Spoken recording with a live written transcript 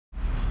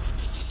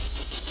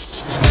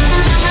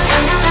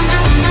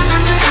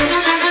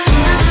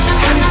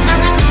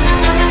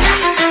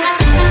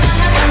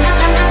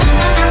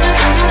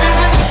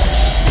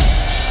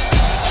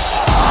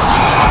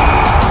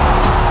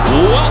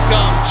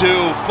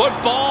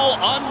Football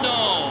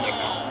Unknown.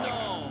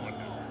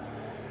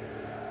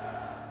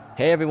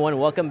 Hey everyone,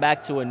 welcome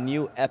back to a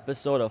new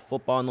episode of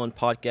Football Unknown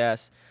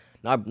Podcast.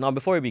 Now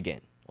before we begin,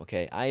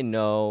 okay, I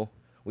know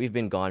we've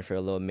been gone for a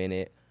little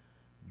minute,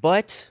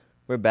 but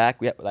we're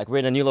back. We're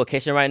in a new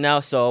location right now,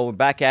 so we're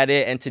back at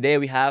it. And today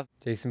we have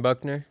Jason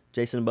Bucknor.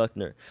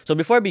 So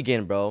before we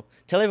begin, bro,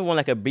 tell everyone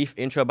like a brief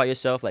intro about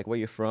yourself, like where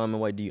you're from and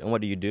what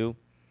do you do?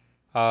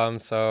 I'm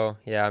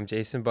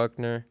Jason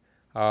Bucknor.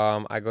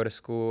 I go to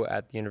school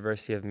at the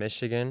University of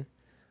Michigan.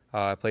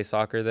 I play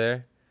soccer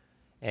there.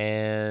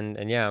 And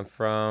I'm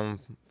from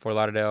Fort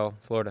Lauderdale,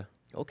 Florida.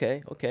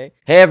 Okay.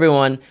 Hey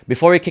everyone,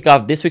 before we kick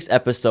off this week's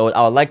episode,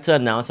 I would like to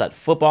announce that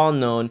Football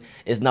Unknown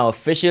is now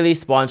officially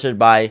sponsored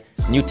by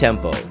New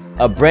Tempo,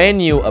 a brand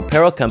new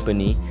apparel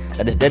company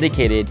that is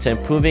dedicated to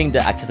improving the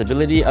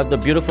accessibility of the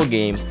beautiful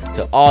game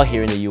to all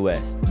here in the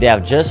US. They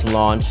have just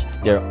launched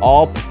their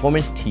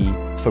all-performance tee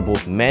for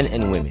both men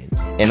and women,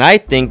 and I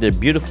think they're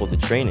beautiful to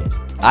train in.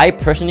 I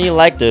personally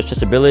like their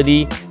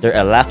stretchability, their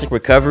elastic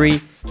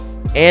recovery,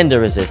 and the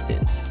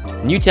resistance.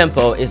 New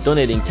Tempo is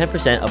donating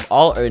 10% of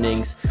all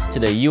earnings to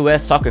the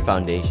U.S. Soccer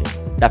Foundation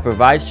that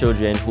provides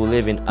children who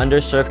live in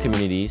underserved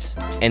communities,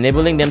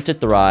 enabling them to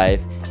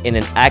thrive in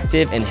an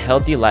active and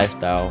healthy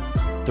lifestyle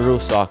through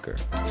soccer.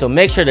 So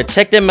make sure to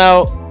check them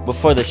out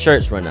before the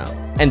shirts run out.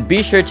 And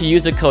be sure to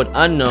use the code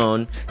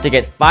UNKNOWN to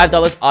get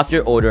 $5 off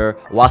your order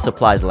while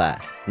supplies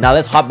last. Now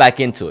let's hop back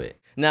into it.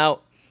 Now,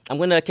 I'm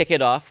going to kick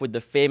it off with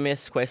the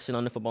famous question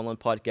on the Football Unknown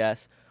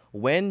podcast.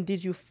 When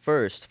did you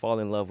first fall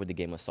in love with the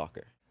game of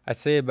soccer? I'd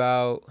say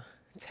about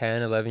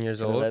 10, 11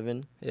 years old.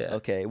 11? Yeah.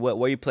 Okay. What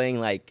were you playing,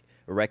 like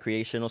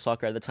recreational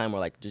soccer at the time,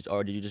 or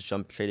or did you just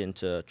jump straight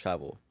into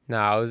travel? No,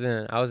 I was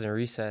in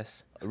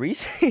recess.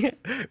 Recess?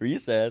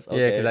 Okay.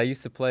 Yeah, because I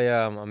used to play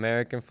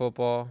American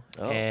football,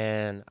 Oh.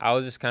 and I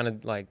was just kind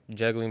of like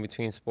juggling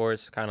between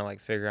sports, kind of like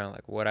figuring out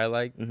like what I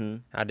liked. Mm-hmm.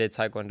 I did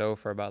Taekwondo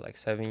for about like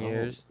 7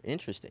 years.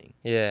 Interesting.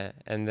 Yeah,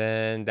 and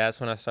then that's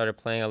when I started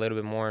playing a little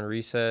bit more in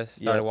recess.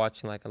 Started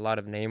watching like a lot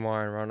of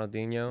Neymar and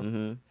Ronaldinho.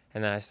 Mm-hmm.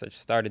 And then I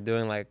started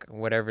doing like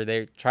whatever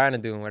they're trying to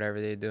do and whatever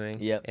they're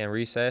doing in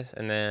recess.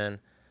 And then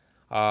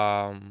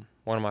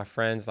one of my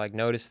friends like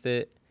noticed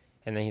it,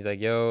 and then he's like,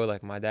 "Yo,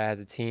 like my dad has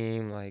a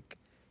team, like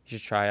you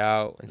should try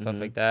out and stuff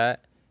like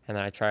that." And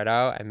then I tried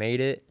out, I made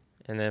it,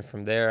 and then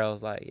from there I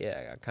was like,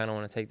 "Yeah, I kind of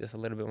want to take this a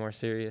little bit more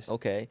serious."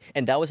 Okay,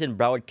 and that was in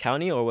Broward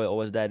County, or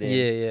was that in?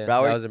 Yeah,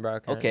 Broward? That was in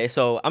Broward County. Okay,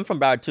 so I'm from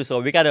Broward too,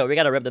 so we gotta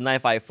rep the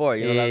 954.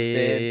 You know what I'm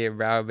saying? Yeah,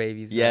 Broward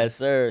babies. Bro. Yes,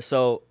 sir.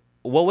 So,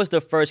 what was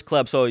the first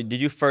club? So, did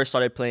you first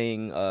started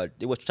playing?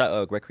 It was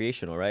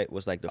recreational, right?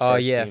 Was like the first. Oh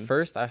yeah, team?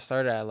 first I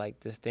started at like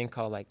this thing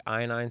called like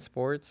I-9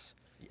 Sports,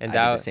 and I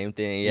that did was the same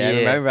thing. Yeah, I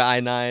remember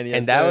I-9. Yes,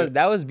 and sir.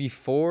 that was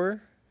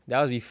before. That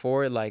was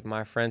before like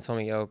my friend told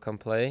me, "Yo, come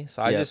play."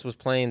 So I just was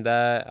playing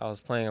that. I was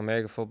playing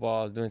American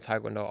football. I was doing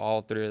Taekwondo.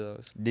 All three of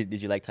those.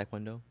 Did you like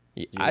Taekwondo?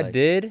 I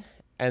did,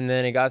 and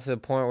then it got to the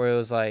point where it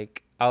was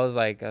like I was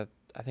like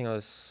I think I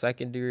was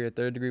 2nd degree or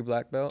 3rd degree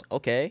black belt.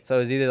 Okay. So it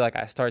was either like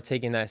I start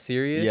taking that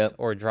serious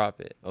or drop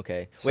it.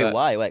 Okay. So wait,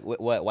 why? Like,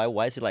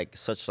 why is it like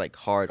such like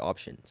hard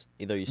options?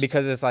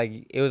 Because it's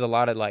like it was a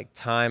lot of like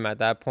time at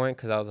that point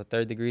because I was a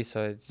 3rd degree,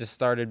 so it just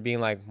started being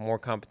like more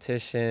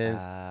competitions,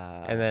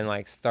 and then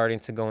like starting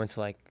to go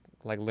into like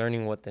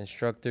learning what the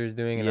instructor is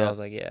doing, and I was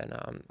like,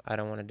 I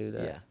don't want to do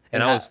that. Yeah.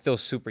 And I was still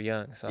super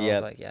young, so I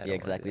was like, I don't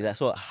exactly. do that.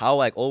 So how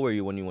like old were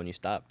you when you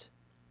stopped?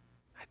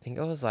 I think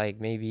I was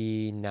like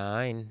maybe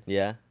 9.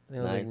 Yeah. I think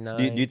I was like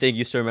 9. Do you think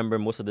you still remember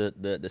most of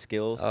the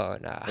skills? Oh,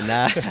 nah.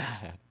 Nah.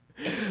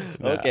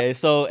 Okay,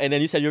 so and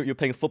then you said you're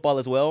playing football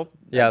as well.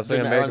 Yeah, I was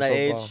playing around American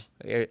that football. age.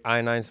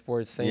 I-9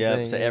 Sports, same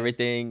thing. So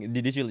everything.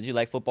 Did you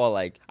like football?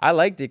 Like I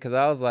liked it because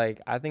I was like,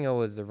 I think I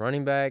was the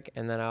running back,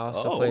 and then I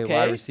also played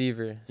wide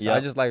receiver. So I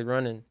just like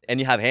running. And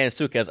you have hands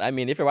too, because I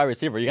mean, if you're a wide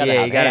receiver, you gotta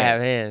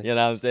have hands. You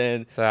know what I'm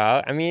saying? So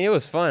I mean, it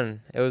was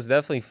fun. It was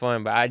definitely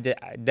fun, but I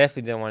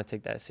definitely didn't want to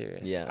take that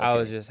serious. Yeah, I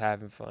was just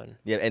having fun.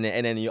 Yeah, and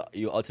then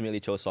you ultimately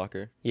chose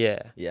soccer.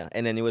 Yeah. Yeah,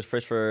 and then it was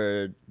first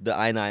for the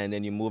I-9, and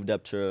then you moved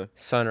up to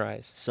Sunrise.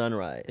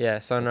 Yeah,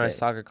 Sunrise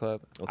Soccer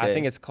Club. Okay. I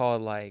think it's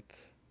called like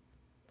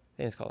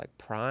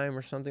Prime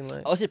or something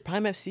like. Oh, is it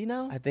Prime FC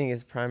now? I think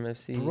it's Prime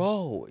FC.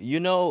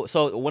 Bro,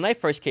 so when I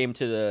first came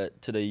to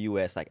the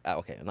US, like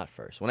okay, not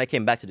first. When I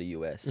came back to the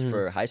US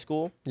for high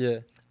school,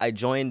 I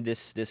joined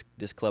this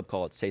club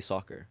called Say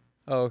Soccer.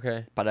 Oh,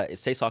 okay.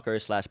 It's Say Soccer /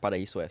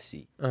 Paraíso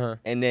FC.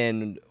 And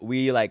then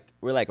we're like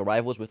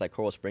rivals with like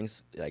Coral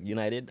Springs like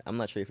United. I'm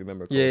not sure if you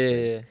remember Coral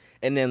Springs. Yeah.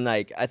 And then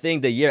like I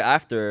think the year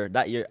after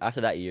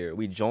that year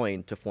we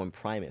joined to form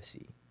Prime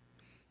FC.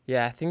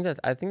 Yeah, I think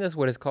that's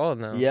what it's called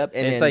now. Yep,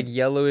 and it's like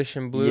yellowish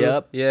and blue.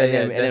 Yep. Yeah,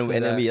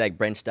 and then we like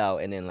branched out,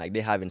 and then like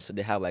they have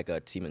like a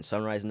team in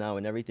Sunrise now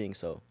and everything.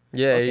 So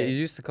yeah, it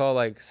used to call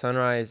like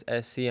Sunrise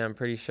SC. I'm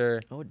pretty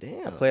sure. Oh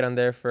damn. I played on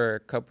there for a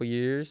couple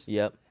years.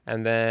 Yep.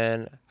 And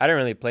then I didn't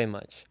really play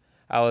much.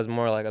 I was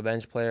more like a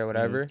bench player or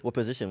whatever. What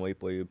position were you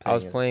playing? I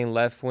was playing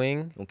left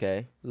wing.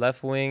 Okay.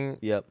 Left wing.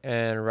 Yep.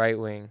 And right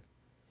wing.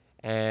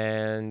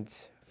 And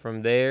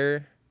from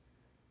there,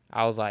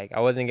 I was like, I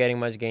wasn't getting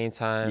much game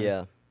time.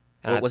 Yeah.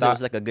 And Was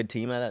it like a good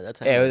team at that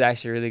time? Yeah, it was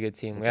actually a really good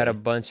team. Okay. We had a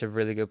bunch of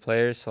really good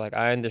players. So, like,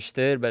 I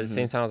understood, but at the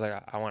same time, I was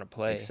like, I want to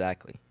play.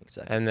 Exactly.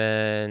 And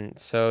then,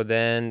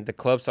 then the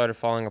club started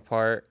falling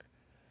apart.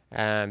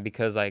 And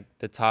because, like,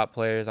 the top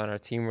players on our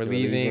team were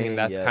leaving, and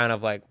that's kind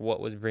of, like, what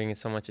was bringing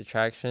so much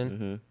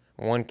attraction.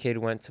 One kid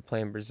went to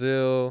play in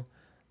Brazil,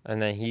 and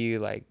then he,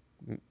 like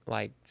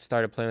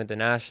started playing with the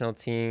national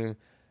team.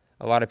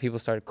 A lot of people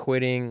started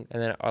quitting,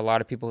 and then a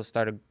lot of people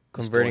started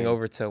converting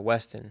over to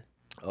Weston.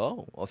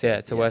 Oh, okay. So,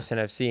 yeah, to Weston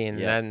FC. And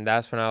then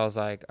that's when I was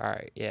like, all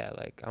right,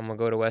 like, I'm going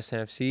to go to Weston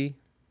FC.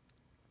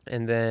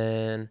 And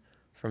then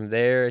from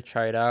there,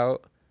 try it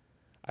out.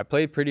 I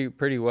played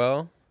pretty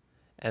well.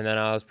 And then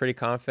I was pretty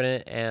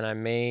confident, and I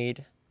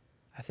made,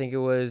 I think it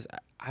was,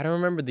 I don't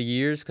remember the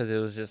years because it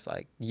was just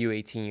like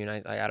U18.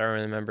 Like, I don't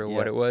really remember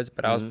what it was,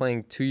 but I was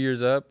playing 2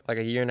 years up, like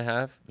a year and a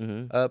half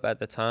up at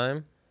the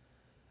time.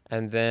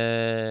 And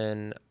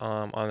then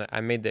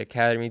I made the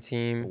academy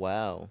team.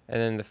 Wow.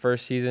 And then the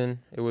first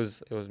season, it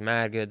was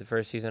mad good. The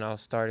first season, I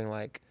was starting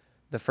like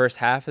the first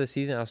half of the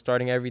season, I was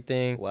starting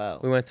everything. Wow.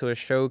 We went to a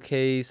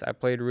showcase. I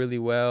played really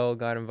well.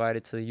 Got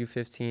invited to the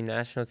U15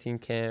 national team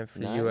camp for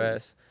the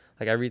U.S.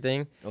 Like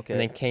everything. Okay. And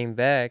then came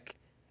back,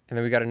 and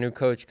then we got a new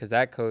coach because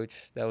that coach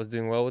that was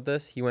doing well with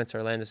us, he went to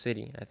Orlando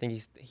City. I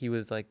think he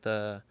was like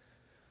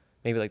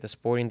maybe like the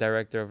sporting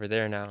director over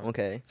there now.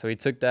 Okay. So he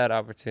took that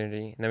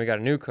opportunity, and then we got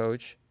a new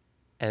coach,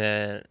 and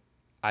then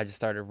I just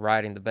started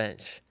riding the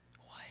bench.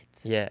 What?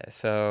 Yeah.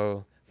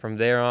 So from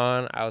there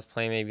on, I was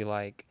playing maybe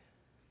like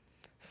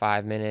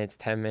 5 minutes,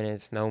 10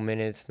 minutes, no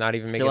minutes, not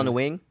even Still on the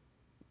wing?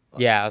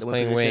 Yeah, I was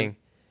playing wing.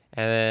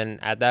 And then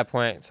at that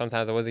point,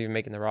 sometimes I wasn't even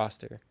making the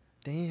roster.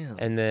 Damn.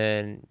 And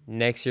then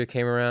next year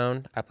came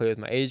around. I played with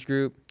my age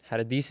group, had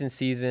a decent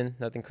season,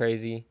 nothing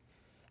crazy.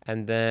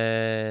 And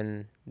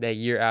then that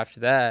year after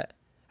that,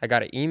 I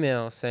got an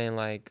email saying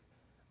like,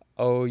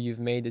 oh, you've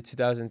made the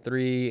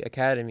 2003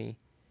 academy.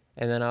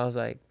 And then I was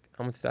like,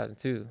 I'm in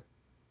 2002.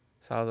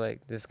 So I was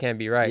like, this can't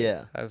be right.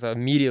 Yeah. So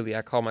immediately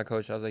I called my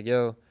coach. I was like,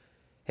 yo,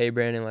 hey,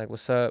 Brandon, like,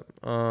 what's up?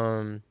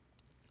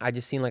 I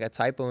just seen like a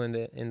typo in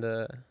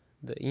the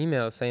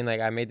email saying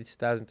like I made the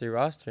 2003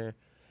 roster.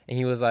 And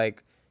he was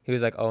like,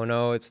 oh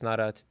no, it's not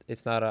an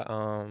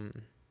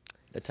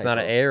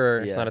error,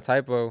 it's not a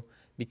typo,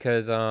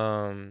 because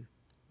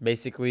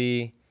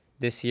basically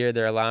this year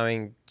they're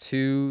allowing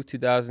 2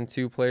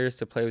 2002 players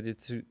to play with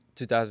the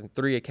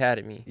 2003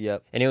 academy.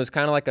 Yep. And it was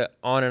kind of like a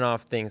on and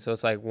off thing. So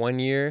it's like 1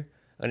 year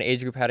an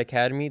age group had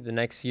academy, the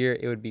next year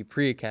it would be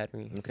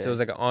pre-academy. Okay. So it was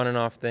like an on and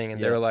off thing,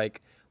 and they were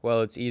like,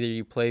 well, it's either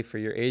you play for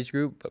your age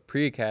group but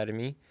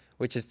pre-academy,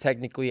 which is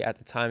technically at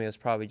the time it was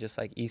probably just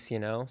like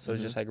ECNL, so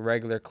it's just like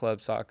regular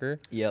club soccer.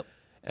 Yep.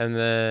 And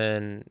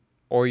then,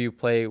 or you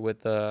play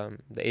with the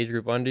age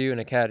group under you in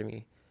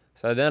academy.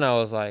 So then I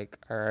was like,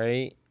 all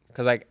right,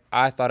 because like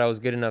I thought I was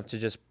good enough to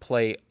just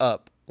play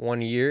up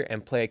 1 year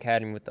and play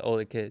academy with the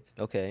older kids.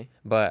 Okay.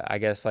 But I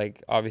guess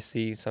like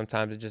obviously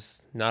sometimes it's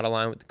just not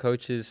aligned with the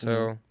coaches.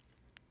 So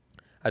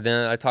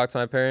I talked to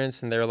my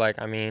parents, and they were like,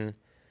 I mean,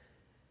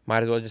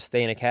 might as well just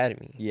stay in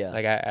academy. Yeah.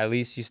 Like at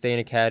least you stay in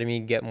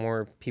academy, get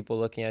more people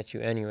looking at you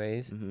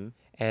anyways.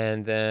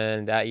 And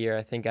then that year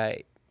I think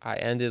I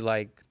ended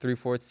like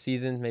 3/4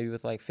 season maybe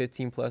with like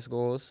 15 plus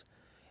goals,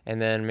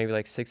 and then maybe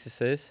like 6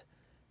 assists.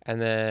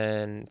 And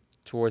then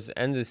towards the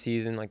end of the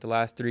season, like the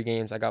last 3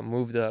 games, I got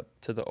moved up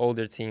to the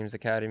older team's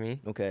academy.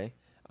 Okay.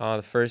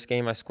 The first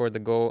game I scored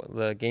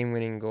the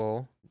game-winning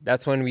goal.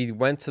 That's when we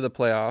went to the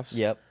playoffs.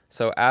 Yep.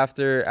 So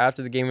after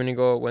the game-winning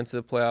goal, went to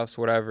the playoffs,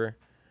 whatever.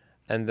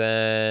 And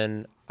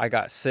then I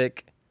got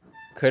sick,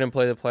 couldn't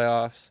play the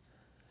playoffs.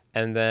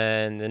 And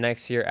then the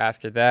next year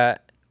after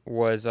that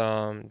was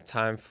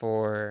time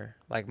for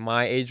like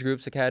my age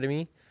group's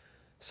academy.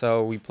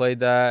 So we played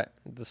that.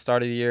 The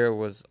start of the year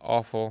was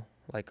awful,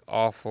 like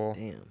awful.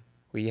 Damn.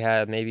 We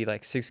had maybe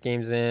like 6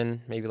 games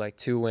in, maybe like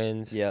 2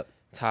 wins,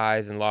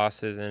 ties and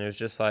losses, and it was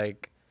just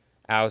like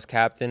I was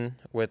captain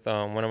with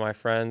one of my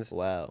friends.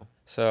 Wow.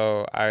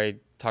 So I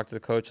talked to the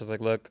coach. I was like,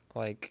 look,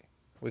 like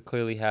we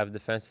clearly have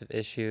defensive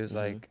issues.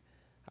 Like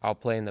I'll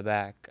play in the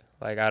back.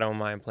 Like I don't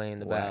mind playing in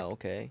the back. Wow.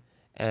 Okay.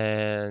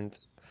 And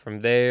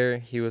from there,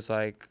 he was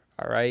like,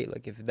 all right,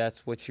 like if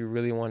that's what you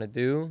really want to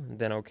do,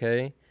 then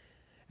okay.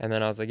 And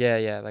then I was like,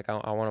 yeah, like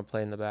I want to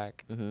play in the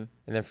back. And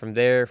then from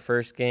there,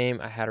 first game,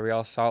 I had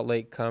Real Salt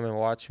Lake come and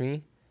watch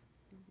me.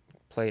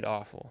 Played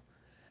awful.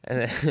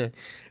 And then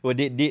well,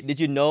 did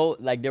you know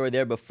like they were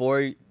there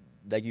before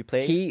like you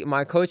played?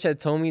 My coach had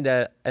told me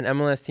that an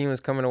MLS team was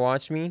coming to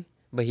watch me,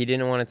 but he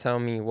didn't want to tell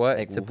me what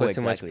like, to put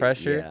too much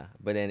pressure. Yeah,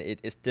 but then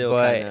it's still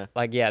kind of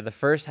like the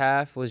first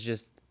half was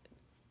just.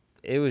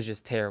 It was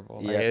just terrible.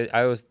 Like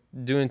I was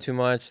doing too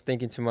much,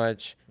 thinking too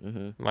much.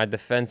 My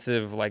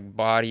defensive like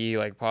body,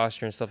 like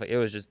posture and stuff, like it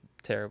was just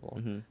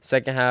terrible.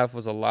 Second half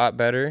was a lot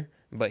better,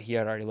 but he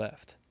had already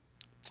left.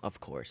 Of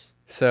course.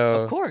 So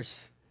of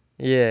course.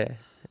 Yeah.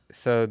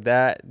 So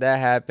that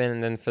happened,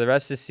 and then for the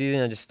rest of the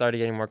season, I just started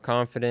getting more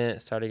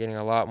confident. Started getting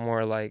a lot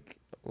more like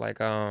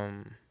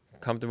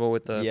comfortable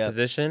with the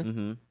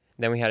position.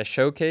 Then we had a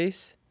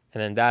showcase,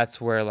 and then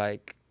that's where I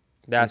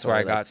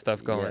got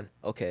stuff going.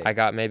 Yeah. Okay. I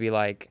got maybe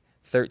like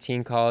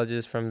 13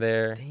 colleges from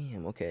there.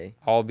 Damn. Okay.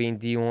 All being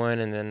D1,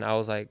 and then I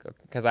was like,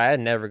 because I had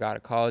never got a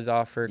college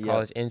offer,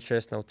 college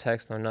interest, no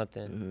text, no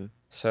nothing.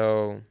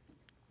 So.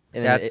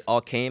 And then it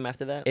all came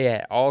after that? Yeah,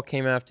 it all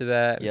came after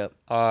that. Yep.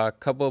 A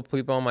couple of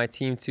people on my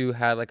team too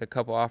had like a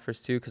couple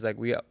offers too, because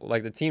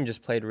the team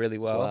just played really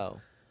well.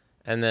 Wow.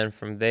 And then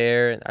from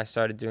there, I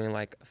started doing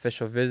like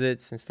official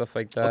visits and stuff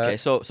like that. Okay,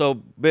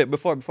 so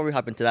before we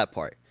hop into that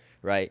part,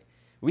 right?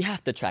 We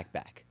have to track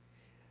back,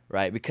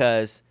 right?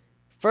 Because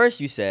first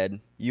you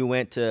said you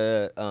went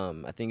to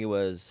I think it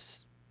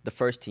was the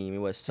first team. It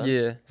was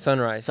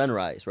Sunrise.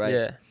 Sunrise, right?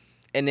 Yeah.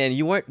 And then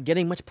you weren't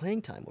getting much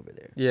playing time over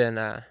there. Yeah,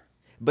 nah.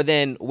 But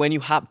then when you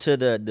hopped to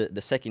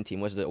the second team,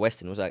 was the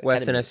Weston? Was that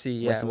Weston Academy?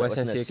 FC? Yeah,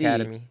 Weston FC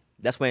Academy.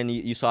 That's when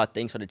you saw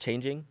things started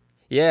changing.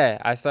 Yeah,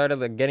 I started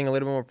like getting a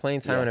little more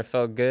playing time, and it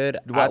felt good.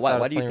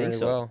 Why do you think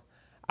so?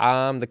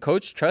 Well. The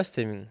coach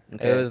trusted me.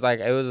 Okay. It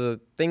was a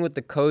thing with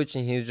the coach,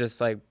 and he was just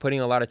like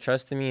putting a lot of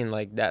trust in me, and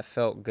like that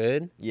felt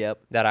good. Yep.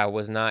 That I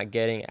was not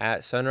getting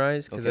at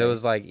Sunrise, because it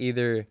was like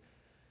either,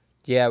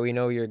 yeah, we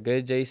know you're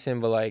good, Jason,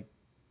 but like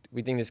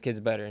we think this kid's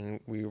better, and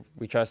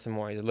we trust him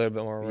more. He's a little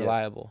bit more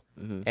reliable.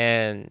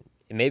 And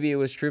maybe it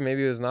was true,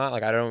 maybe it was not.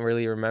 Like I don't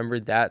really remember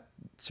that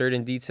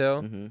certain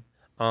detail.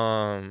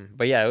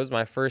 But yeah, it was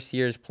my first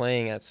years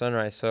playing at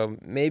Sunrise, so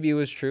maybe it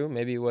was true,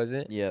 maybe it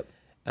wasn't. Yep.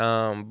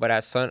 But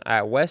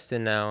at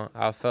Weston now,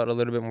 I felt a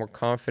little bit more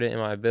confident in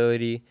my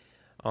ability.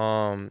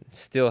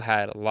 Still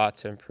had a lot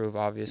to improve,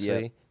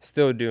 obviously. Yep.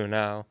 Still do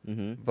now.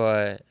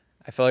 But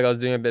I felt like I was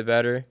doing a bit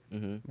better.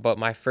 But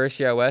my first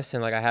year at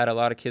Weston, like I had a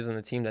lot of kids on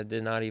the team that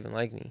did not even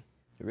like me.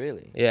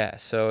 Really? Yeah,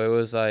 so it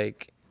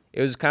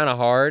was kind of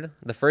hard.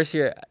 The first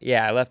year,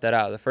 I left that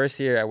out. The first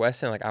year at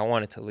Weston, like I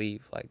wanted to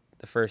leave, like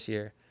the first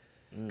year.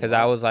 Because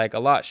I was like a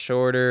lot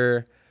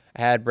shorter.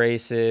 I had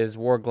braces,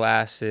 wore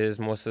glasses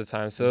most of the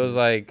time. So it was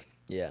like,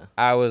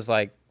 I was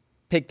like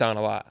picked on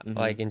a lot,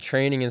 like in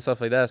training and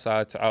stuff like that. So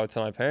I would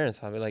tell my parents,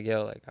 I'd be like,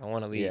 yo, like I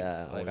want to leave.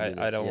 Yeah, like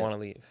I don't want to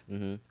leave.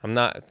 I'm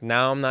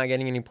not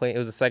getting any play. It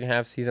was the second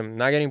half season. I'm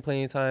not getting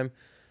playing time.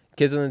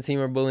 Kids on the team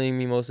are bullying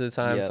me most of the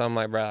time. So I'm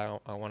like,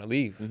 bro, I want to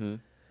leave.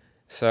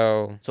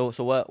 So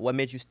what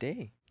made you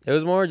stay? It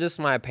was more just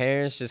my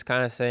parents just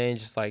kind of saying,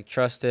 just like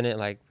trust in it,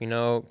 like, you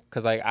know,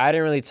 because like I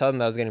didn't really tell them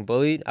that I was getting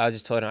bullied. I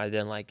just told them I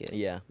didn't like it.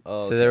 Yeah.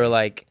 Oh, so they were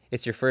like,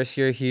 it's your first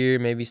year here,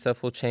 maybe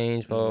stuff will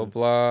change, blah, blah,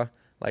 blah.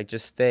 Like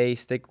just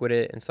stick with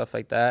it and stuff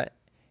like that.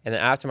 And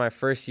then after my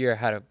first year, I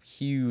had a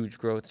huge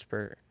growth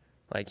spurt,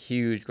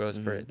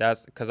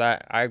 That's because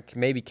I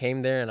maybe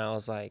came there and I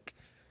was like,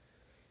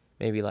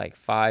 maybe like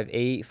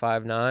 5'8",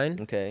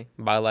 5'9". Okay.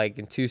 By like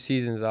in 2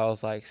 seasons, I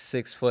was like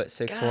 6 foot,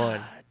 6'1".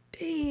 God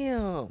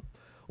damn.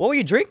 What were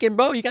you drinking,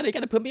 bro? You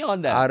gotta put me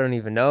on that. I don't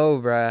even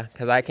know, bruh,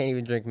 because I can't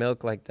even drink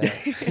milk like that.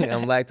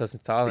 I'm lactose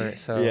intolerant,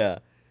 so. Yeah.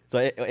 So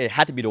it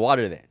had to be the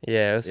water then.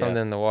 Yeah, it was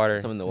something in the water.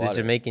 Something in the water.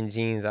 The Jamaican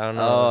jeans, I don't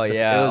know. Oh,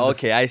 yeah.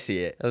 Okay, I see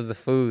it. It was the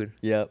food.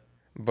 Yep.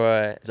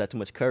 But. Is that too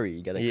much curry?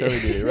 You gotta curry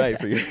it right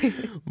for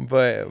you.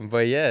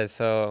 But yeah,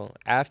 so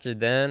after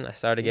then, I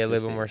started to get a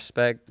little bit more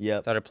respect.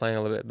 Yep. Started playing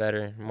a little bit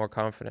better, more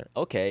confident.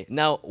 Okay.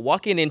 Now,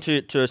 walking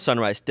into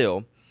Sunrise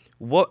still,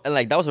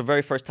 that was the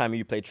very first time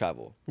you played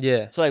travel.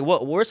 Yeah. So like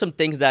what were some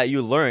things that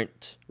you learned,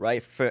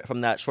 right,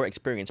 from that short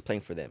experience playing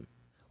for them?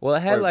 Well, I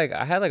had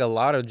a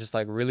lot of just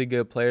like really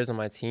good players on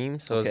my team,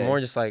 so it was more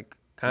just like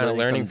kind of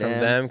learning from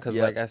them because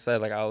like I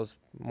said, like I was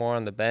more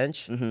on the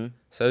bench.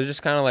 So it was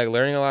just kind of like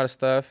learning a lot of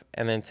stuff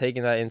and then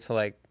taking that into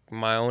like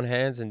my own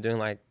hands and doing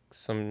like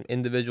some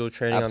individual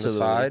training on the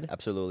side.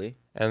 Absolutely.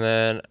 And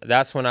then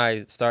that's when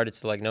I started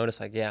to like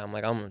notice like,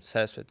 I'm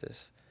obsessed with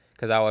this,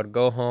 because I would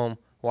go home,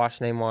 watch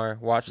Neymar,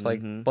 watch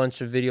like a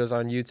bunch of videos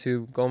on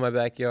YouTube, go in my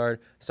backyard,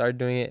 started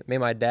doing it. Made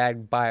my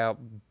dad buy a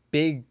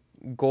big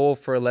goal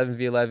for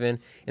 11v11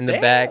 in the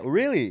back.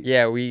 Really?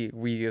 Yeah,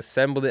 we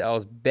assembled it. I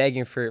was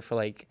begging for it for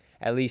like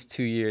at least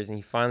 2 years, and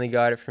he finally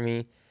got it for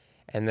me.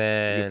 And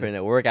then you put in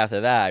that work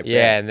after that.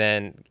 Yeah, and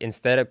then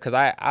instead of, because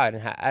I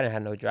didn't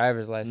have no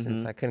driver's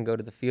license, I couldn't go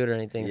to the field or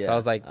anything. So I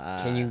was like,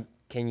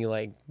 can you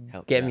like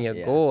get me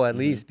a goal at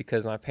least?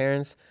 Because my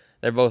parents,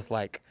 they're both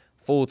like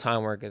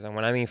full-time workers, and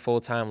when I mean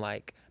full-time,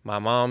 like my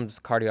mom's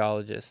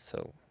cardiologist,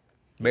 so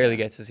barely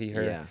get to see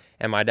her,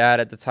 and my dad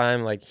at the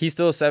time, like he's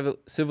still a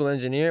civil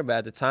engineer, but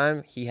at the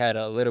time he had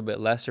a little bit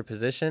lesser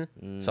position,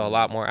 so a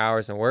lot more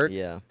hours in work.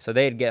 So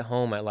they'd get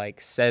home at like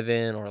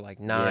 7 or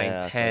like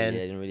 9, 10, so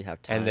didn't really have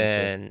time. And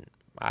then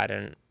I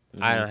don't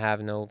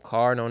have no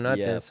car, no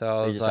nothing, so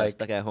I was just like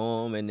stuck at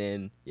home, and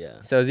then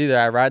so it's either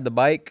I ride the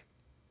bike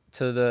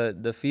to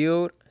the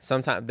field.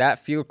 Sometimes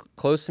that field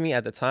close to me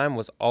at the time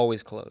was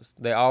always closed.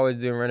 They always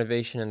doing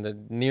renovation, and the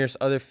nearest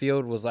other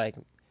field was like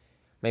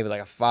maybe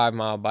like a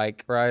 5-mile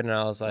bike ride, and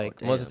I was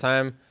like, most of the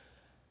time,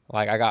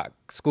 like I got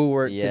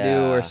schoolwork to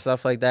do or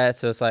stuff like that,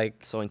 so it's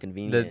like so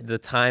inconvenient. The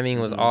timing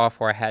was off,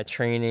 or I had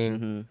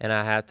training and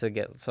I had to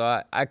get,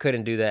 so I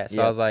couldn't do that.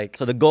 So I was like,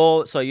 so the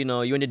goal, so you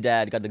and your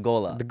dad got the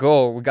goal up.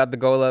 We got the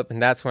goal up,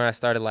 and that's when I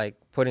started like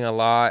putting a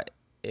lot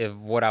if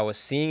what I was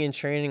seeing in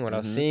training, what I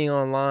was seeing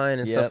online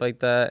and stuff like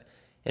that.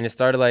 And it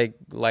started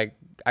like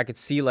I could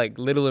see like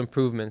little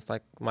improvements,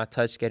 like my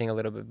touch getting a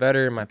little bit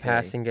better, my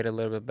passing get a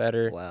little bit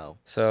better. Wow.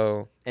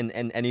 So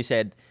and you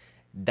said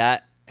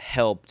that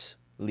helped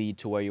lead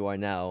to where you are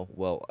now.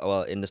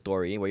 Well, in the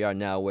story where you are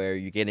now, where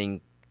you're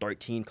getting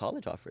 13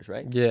 college offers,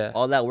 right? Yeah.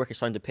 All that work is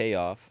starting to pay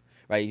off,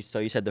 right? So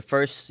you said the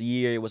first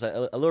year was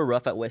a little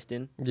rough at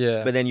Weston.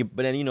 Yeah. But then you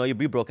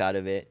broke out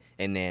of it,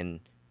 and then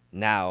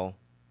now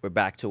we're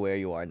back to where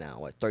you are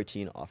now at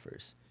 13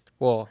 offers.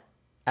 Well,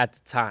 at the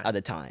time. At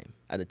the time.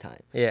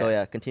 Yeah. So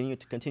yeah,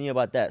 continue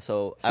about that.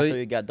 So after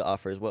you got the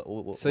offers, what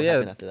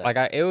happened after that?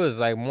 Like it was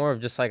like more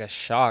of just like a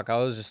shock. I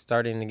was just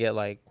starting to get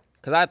like,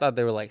 cause I thought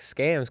they were like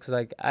scams.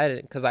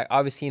 Cause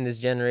obviously in this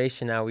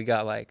generation now we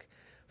got like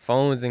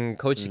phones and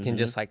coaches can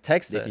just like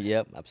text us.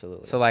 Yep,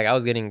 absolutely. So like I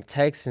was getting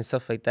texts and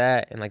stuff like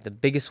that, and like the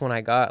biggest one I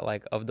got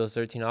like of those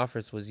 13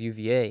 offers was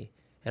UVA,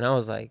 and I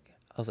was like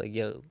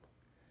yo,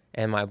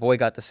 and my boy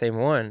got the same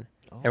one,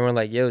 and we're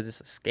like, yo, is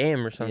this a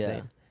scam or something?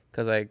 Yeah.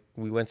 Cause like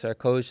we went to our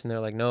coach and they're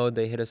like, no,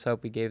 they hit us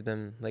up, we gave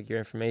them like your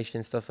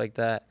information, stuff like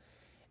that,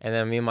 and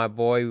then me and my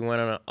boy, we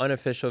went on an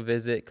unofficial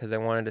visit because they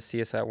wanted to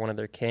see us at one of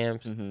their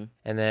camps, and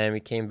then we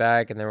came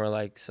back and they were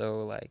like,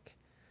 so like,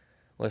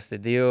 what's the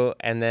deal?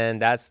 And then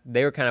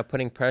they were kind of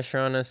putting pressure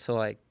on us to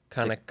like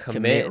kind of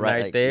commit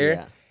right like, there.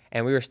 Yeah.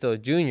 And we were still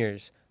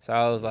juniors. So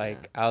I was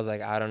like,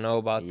 I don't know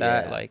about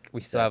that. Like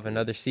we still have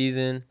another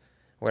season,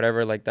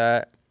 whatever like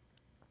that.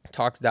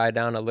 Talks died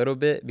down a little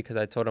bit because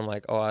I told him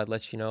like, oh, I'd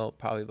let you know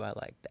probably by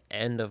like the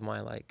end of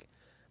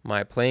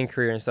my playing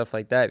career and stuff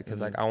like that,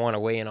 because like I want to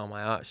weigh in on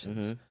my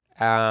options.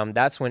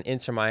 That's when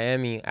Inter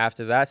Miami,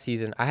 after that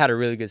season, I had a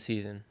really good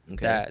season.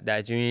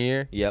 That junior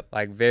year. Yep.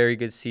 Like very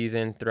good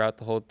season throughout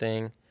the whole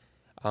thing.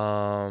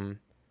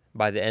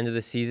 By the end of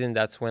the season,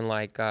 that's when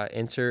like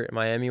Inter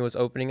Miami was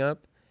opening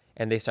up,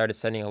 and they started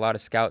sending a lot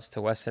of scouts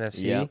to Weston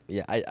FC.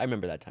 Yeah, I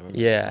remember that time.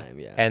 Yeah.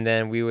 And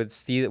then we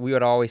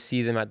would always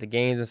see them at the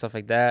games and stuff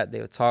like that.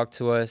 They would talk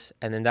to us,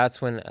 and then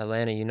that's when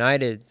Atlanta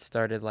United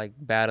started like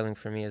battling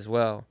for me as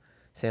well,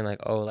 saying like,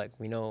 oh, like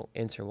we know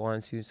Inter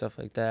wants you, stuff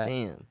like that.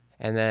 Damn.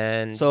 And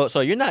then so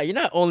you're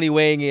not only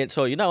weighing it.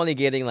 So you're not only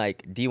getting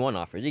like D1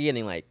 offers. You're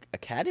getting like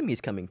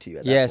academies coming to you.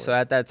 At that point. So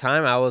at that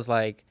time I was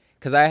like,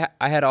 because I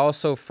had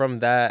also from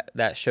that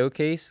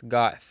showcase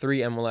got 3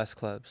 MLS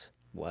clubs.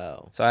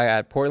 Wow. So I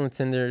had Portland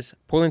Timbers,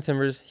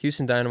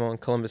 Houston Dynamo,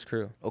 and Columbus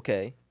Crew.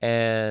 Okay.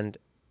 And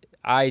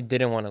I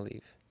didn't want to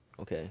leave.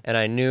 Okay. And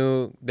I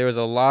knew there was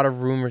a lot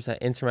of rumors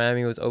that Inter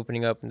Miami was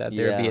opening up and that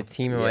there would be a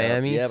team in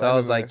Miami. So I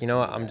was like, you know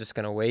what, I'm just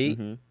gonna wait.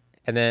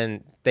 And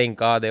then thank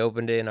God they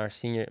opened it in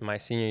my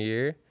senior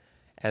year.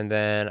 And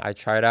then I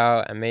tried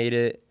out, I made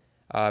it,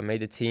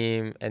 made the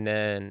team, and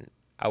then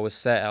I was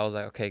set. I was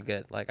like, okay,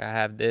 good. Like I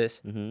have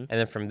this. And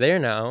then from there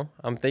now,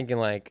 I'm thinking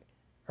like,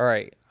 all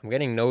right, I'm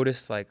getting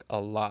noticed like a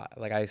lot.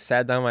 Like I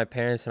sat down with my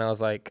parents and I was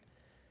like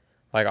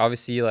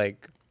obviously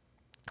like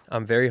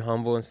I'm very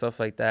humble and stuff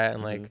like that.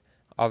 And like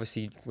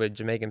obviously with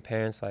Jamaican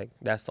parents, like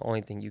that's the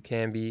only thing you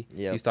can be.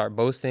 You start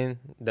boasting,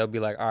 they'll be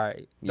like, all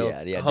right,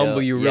 they'll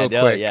humble you real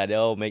quick.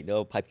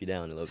 They'll pipe you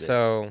down a little bit.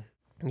 So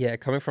yeah,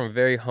 coming from a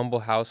very humble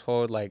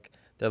household, like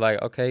they're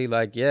like, okay,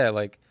 like yeah,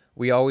 like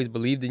we always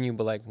believed in you,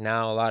 but like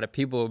now a lot of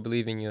people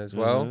believe in you as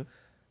well.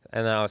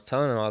 And then I was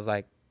telling them, I was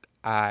like,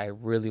 I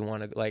really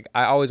want to, like,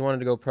 I always wanted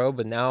to go pro,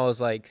 but now I was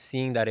like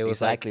seeing that it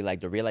was like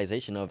the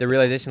realization of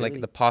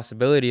like the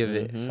possibility of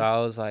it. So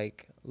I was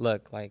like,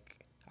 look,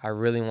 like I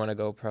really want to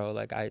go pro.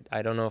 Like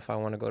I don't know if I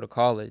want to go to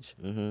college.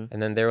 And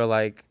then they were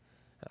like,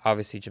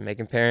 obviously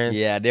Jamaican parents.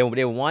 Yeah, they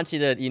want you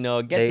to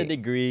get the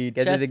degree.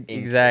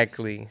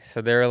 Exactly.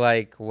 So they were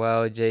like,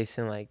 well,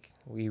 Jason, like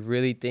we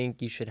really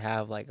think you should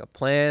have like a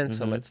plan.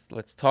 So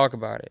let's talk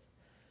about it.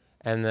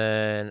 And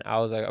then I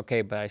was like,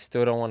 okay, but I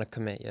still don't want to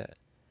commit yet.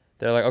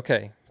 They're like,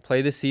 okay,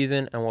 play the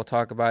season and we'll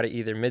talk about it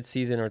either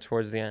mid-season or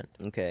towards the end.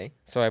 Okay.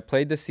 So I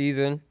played the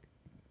season.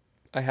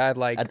 I had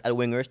like at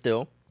winger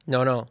still.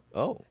 No.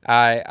 Oh.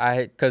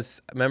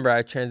 Because remember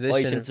I transitioned. Oh,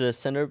 you changed to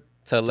center.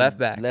 To left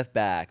back. Left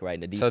back, right in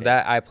the defense. So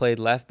that I played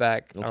left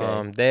back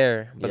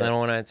there, but then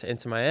when I went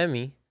into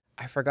Miami,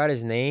 I forgot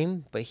his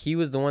name, but he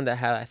was the one that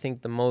had I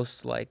think the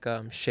most like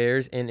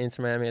shares in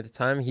Inter Miami at the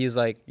time. He's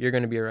like, you're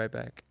gonna be a right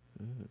back.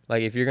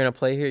 Like if you're gonna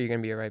play here, you're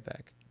gonna be a right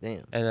back.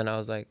 Damn. And then I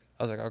was like,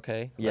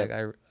 okay. Yeah. Like I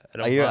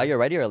don't are you a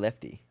righty or a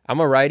lefty? I'm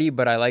a righty,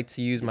 but I like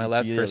to use my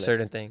left for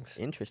certain things.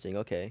 Interesting.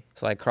 Okay.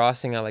 So like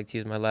crossing, I like to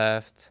use my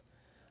left.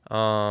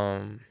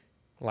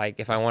 Like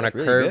if I want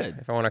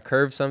to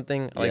curve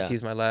something, I like to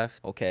use my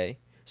left. Okay.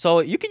 So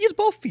you can use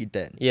both feet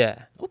then.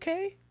 Yeah.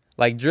 Okay.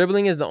 Like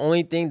dribbling is the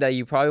only thing that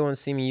you probably won't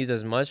see me use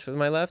as much with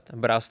my left,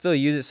 but I'll still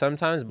use it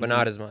sometimes, but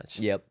not as much.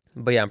 Yep.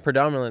 But yeah, I'm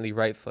predominantly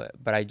right foot,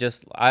 but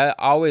I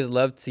always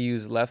loved to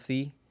use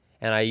lefty.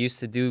 And I used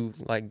to do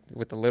like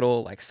with the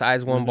little like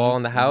size 1 ball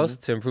in the house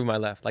to improve my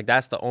left. Like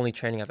that's the only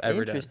training I've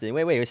ever done. Interesting.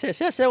 Wait. Say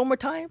that one more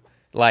time.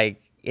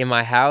 Like in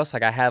my house,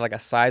 like I had like a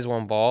size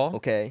 1 ball.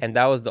 Okay. And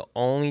that was the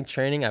only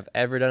training I've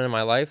ever done in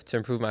my life to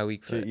improve my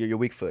weak foot. So your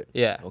weak foot.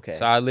 Yeah. Okay.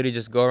 So I literally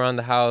just go around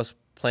the house,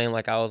 playing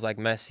like I was like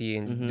Messi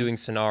and doing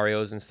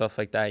scenarios and stuff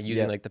like that,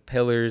 using like the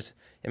pillars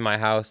in my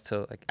house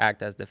to like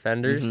act as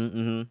defenders.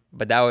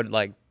 But that would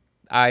like,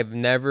 I've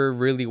never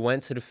really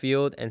went to the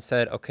field and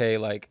said, okay,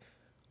 like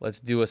let's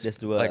do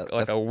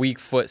a weak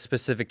foot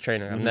specific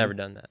training. I've never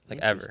done that, like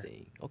ever.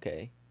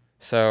 Okay.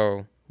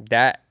 So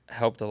that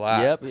helped a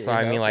lot. Yep. So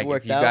I mean, like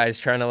if you guys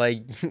trying to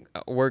like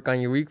work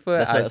on your weak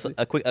foot, that's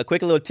a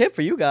quick little tip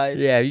for you guys.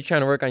 Yeah, if you're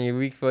trying to work on your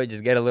weak foot,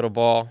 just get a little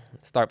ball,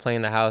 start playing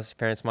in the house. Your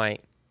parents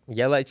might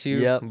yell at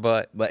you,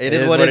 but it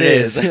is what it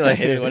is. Like,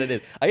 it is what it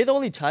is. Are you the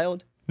only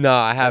child? No,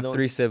 I have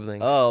 3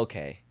 siblings. Oh,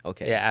 okay.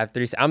 Yeah, I have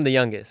 3. I'm the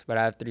youngest, but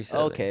I have 3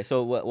 siblings. Okay,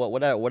 so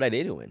what are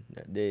they doing?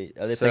 Are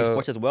they playing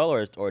sports as well,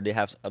 or they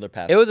have other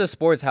paths? It was a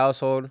sports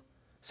household.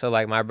 So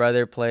like my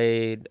brother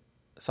played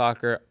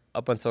soccer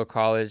up until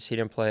college. He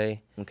didn't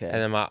play. Okay. And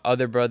then my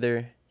other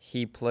brother,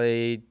 he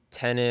played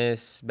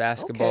tennis,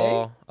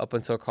 basketball up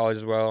until college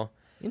as well.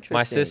 Interesting.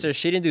 My sister,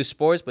 she didn't do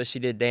sports, but she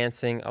did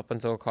dancing up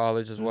until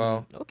college as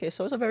well. Okay,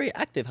 so it's a very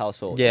active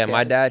household. Yeah, okay.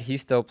 My dad, he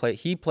still played.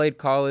 He played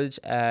college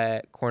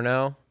at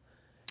Cornell,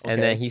 and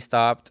then he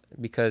stopped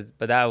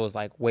but that was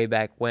like way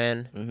back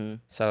when.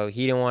 So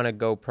he didn't want to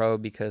go pro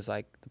because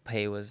like the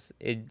pay was,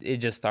 it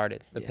just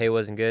started. The pay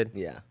wasn't good.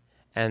 Yeah.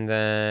 And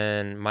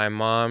then my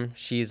mom,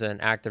 she's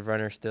an active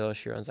runner still.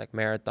 She runs like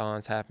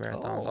marathons, half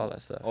marathons, all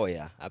that stuff. Oh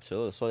yeah,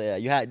 absolutely. So yeah,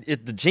 you had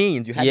the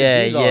genes. You had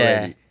the genes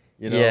already.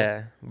 You know?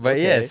 Yeah,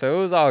 but so it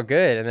was all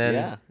good. And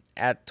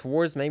then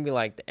towards maybe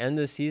like the end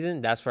of the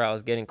season, that's where I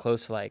was getting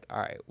close to like, all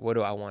right, what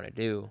do I want to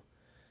do?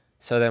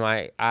 So then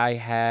I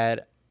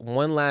had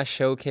one last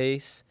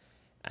showcase,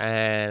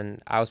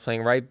 and I was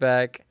playing right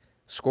back,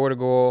 scored a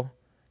goal,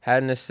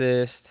 had an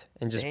assist,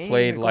 and just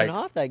played like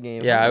off that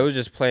game. Yeah, I was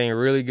just playing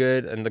really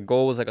good, and the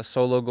goal was like a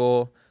solo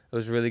goal. It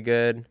was really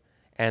good.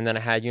 And then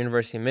I had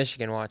University of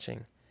Michigan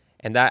watching,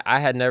 and that I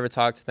had never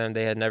talked to them.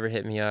 They had never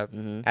hit me up.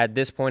 At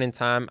this point in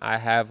time, I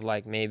have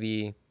like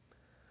maybe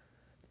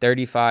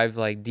 35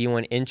 like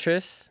D1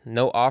 interests,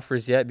 no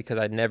offers yet because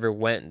I never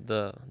went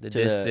the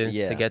distance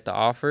to get the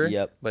offer.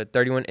 But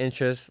 35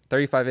 interests,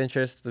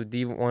 the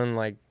D1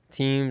 like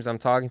teams. I'm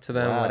talking to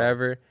them,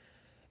 whatever.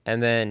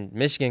 And then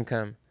Michigan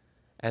come.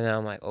 And then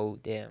I'm like, oh,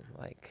 damn,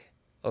 like,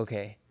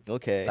 okay.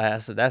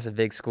 That's a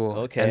big school.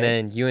 Okay. And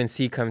then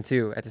UNC come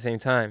too at the same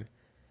time.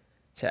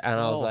 And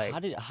I was like,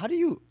 how do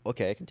you,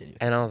 continue.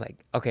 And I was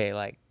like, okay,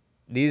 like,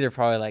 these are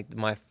probably like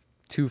my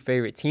 2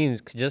 favorite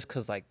teams just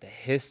because like the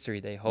history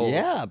they hold.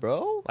 Yeah,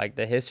 bro. Like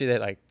the history that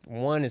like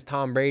one is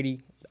Tom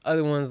Brady, the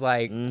other one's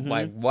like,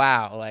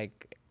 wow,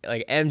 like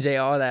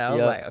MJ, all that. I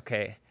was like,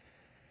 okay.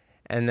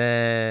 And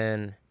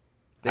then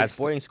big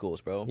sporting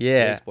schools, bro.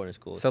 Yeah. Big sporting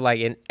schools. So, like,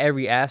 in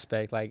every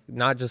aspect, like,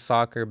 not just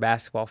soccer,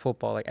 basketball,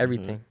 football, like,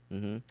 everything.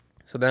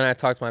 So then I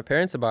talked to my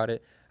parents about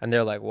it, and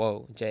they're like,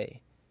 whoa,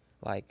 Jay,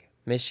 like,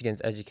 Michigan's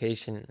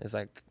education is,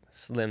 like,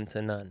 slim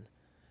to none.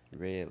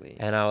 Really?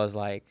 And I was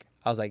like,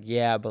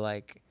 yeah, but,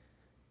 like,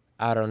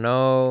 I don't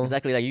know.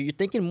 Exactly. Like, you're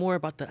thinking more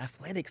about the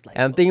athletics. Like,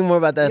 I'm thinking more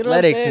about the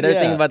athletics, and they're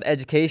thinking about the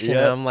education. And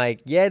I'm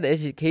like, yeah, the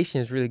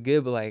education is really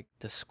good, but, like,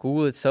 the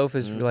school itself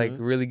is, like,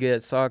 really good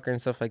at soccer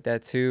and stuff like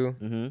that, too.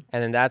 And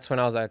then that's when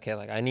I was like, okay,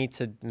 like, I need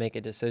to make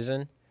a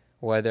decision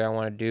whether I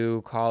want to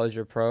do college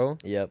or pro.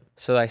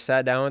 So I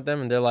sat down with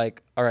them, and they're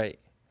like, all right,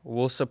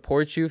 we'll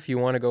support you if you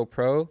want to go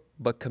pro,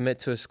 but commit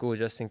to a school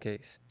just in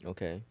case.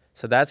 Okay.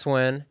 So that's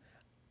when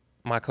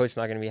my coach is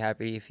not going to be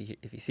happy if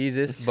he sees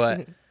this,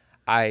 but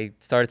I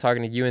started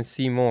talking to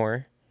UNC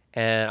more,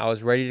 and I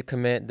was ready to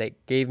commit. They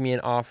gave me an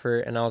offer,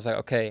 and I was like,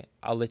 okay,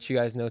 I'll let you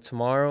guys know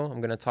tomorrow.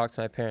 I'm going to talk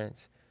to my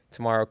parents.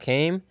 Tomorrow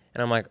came,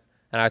 and I'm like,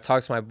 and I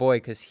talked to my boy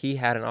because he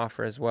had an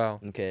offer as well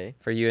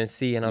for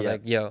UNC, and I was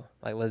like, yo,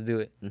 like, let's do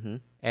it.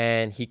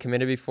 And he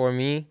committed before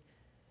me,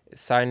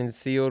 signed and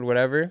sealed,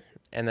 whatever,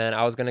 and then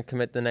I was going to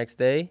commit the next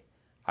day.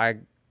 I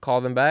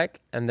called them back,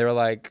 and they were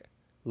like,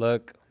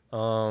 look, we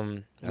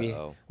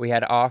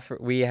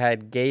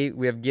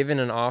have given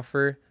an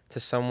offer to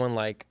someone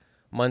like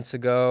months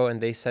ago, and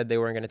they said they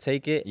weren't going to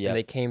take it, and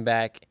they came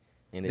back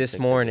this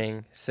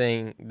morning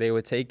saying they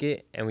would take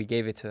it, and we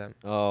gave it to them.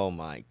 Oh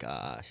my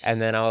gosh.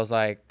 And then I was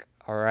like,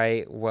 all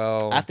right,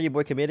 well, after your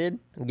boy committed?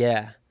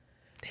 Yeah.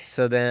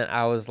 So then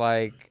I was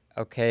like,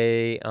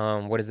 okay,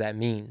 what does that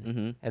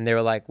mean? And they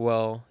were like,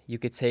 well, you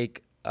could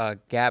take a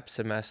gap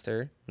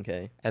semester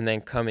and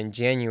then come in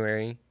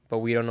January, but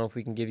we don't know if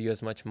we can give you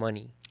as much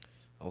money.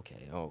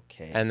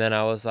 Okay. And then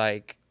I was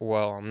like,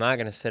 well, I'm not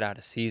going to sit out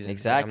a season.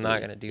 Exactly. Like, I'm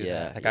not going to do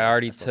that. Like, I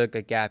already took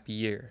a gap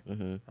year.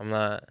 I'm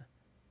not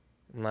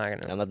going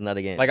to. I'm not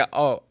again. Like,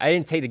 I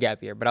didn't take the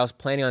gap year, but I was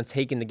planning on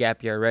taking the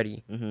gap year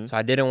already. So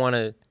I didn't want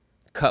to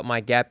cut my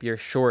gap year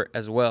short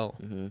as well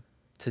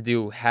to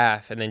do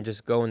half and then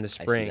just go in the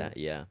spring. I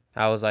see that,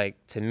 I was like,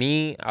 to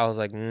me, I was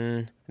like,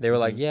 They were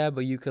like, yeah,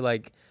 but you could,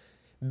 like,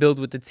 build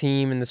with the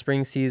team in the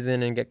spring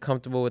season and get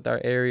comfortable with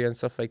our area and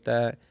stuff like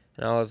that.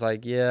 And I was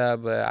like, yeah,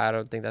 but I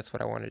don't think that's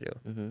what I want to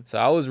do. So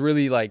I was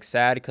really, like,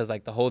 sad because,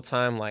 like, the whole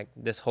time, like,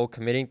 this whole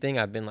committing thing,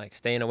 I've been, like,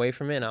 staying away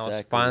from it. And I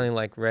was finally,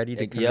 like, ready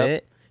to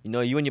commit.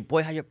 you and your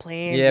boy had your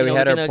plans. Yeah, we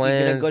had our plans.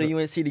 We're gonna go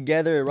to UNC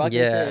together, rock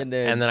yeah. and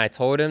then I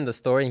told him the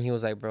story, and he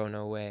was like, "Bro,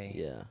 no way."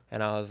 Yeah.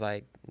 And I was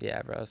like,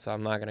 "Yeah, bro." So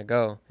I'm not gonna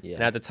go. Yeah.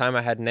 And at the time,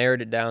 I had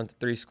narrowed it down to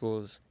 3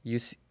 schools: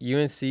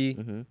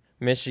 UNC,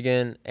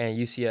 Michigan, and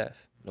UCF.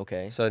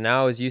 Okay. So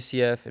now it's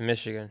UCF and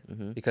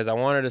Michigan because I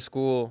wanted a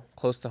school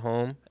close to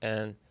home,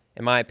 and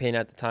in my opinion,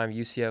 at the time,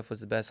 UCF was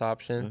the best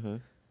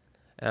option.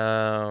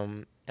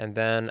 And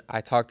then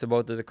I talked to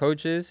both of the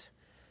coaches,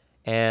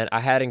 and I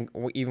hadn't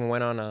even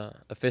went on a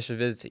official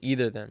visit to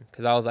either of them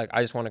because I was like,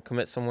 I just want to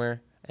commit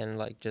somewhere and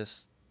like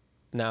just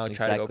now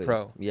try to go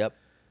pro. Yep.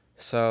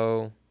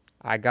 So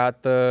I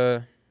got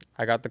the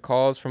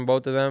calls from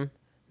both of them.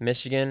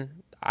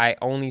 Michigan, I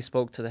only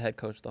spoke to the head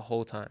coach the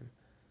whole time.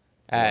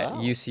 At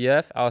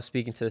UCF, I was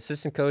speaking to the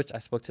assistant coach. I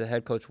spoke to the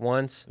head coach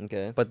once.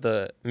 Okay. But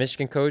the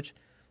Michigan coach,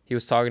 he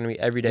was talking to me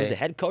every day. He was a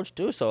head coach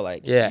too, so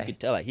like yeah. you could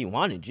tell like he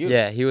wanted you.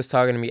 Yeah, he was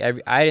talking to me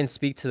I didn't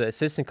speak to the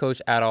assistant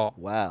coach at all.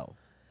 Wow.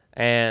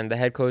 And the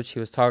head coach, he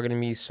was talking to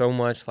me so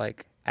much,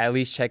 like at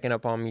least checking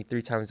up on me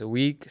 3 times a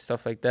week,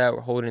 stuff like that.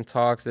 We're holding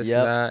talks, this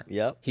and that.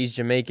 Yep. He's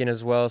Jamaican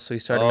as well, so he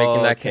started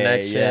making that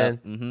connection.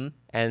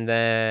 Yeah. And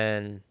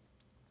then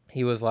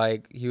he was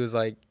like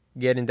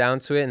getting down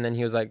to it, and then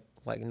he was like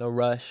no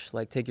rush,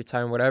 like take your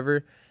time,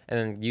 whatever. And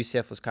then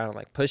UCF was kind of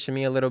like pushing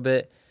me a little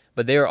bit,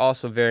 but they were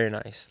also very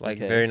nice,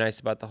 very nice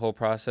about the whole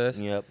process.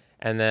 Yep.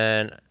 And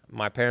then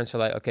my parents were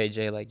like, okay,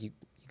 Jay, like you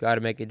got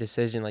to make a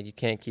decision, like you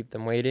can't keep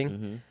them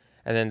waiting.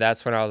 And then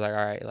that's when I was like,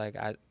 all right, like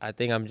I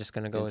think I'm just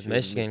gonna go with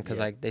Michigan because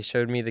like they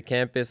showed me the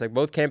campus, like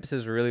both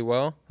campuses were really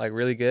well, like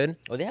really good.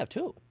 Oh, they have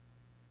 2.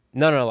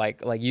 No, like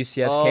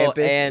UCF's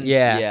campus. And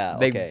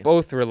they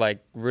both were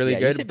like really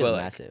good, UCF but is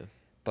massive.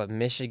 But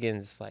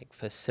Michigan's like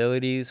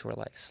facilities were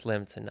like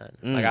slim to none.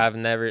 Like I've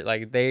never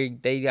like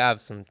they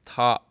have some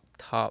top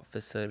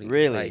facilities.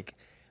 Really? Like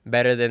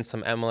better than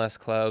some MLS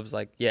clubs.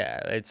 Like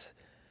it's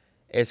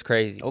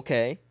crazy.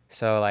 Okay.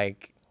 So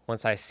like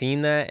once I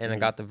seen that and I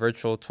got the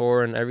virtual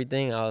tour and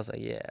everything, I was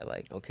like,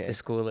 this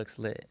school looks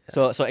lit.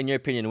 So in your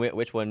opinion,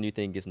 which one do you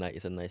think is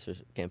a nicer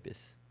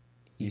campus?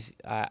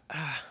 UCF's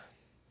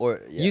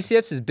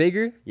is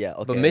bigger. Yeah.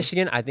 Okay. But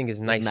Michigan, I think,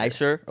 is nicer. It's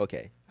nicer.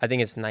 Okay. I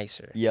think it's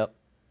nicer. Yep.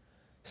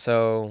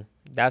 So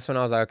that's when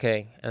I was like,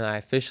 okay, and I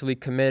officially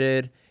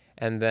committed,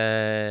 and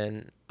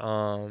then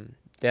I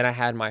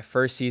had my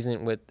first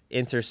season with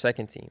Inter's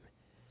second team.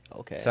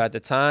 Okay. So at the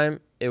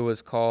time, it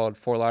was called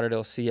Fort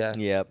Lauderdale CF.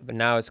 Yep. But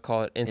now it's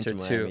called Inter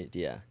 2.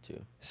 Yeah,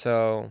 2.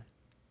 So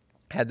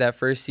had that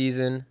first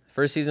season.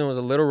 First season was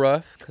a little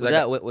rough.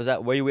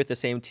 Were you with the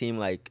same team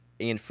like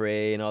Ian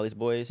Frey and all these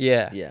boys?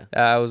 Yeah. Yeah.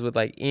 I was with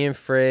like Ian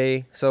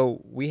Frey.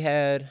 So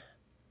I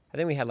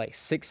think we had like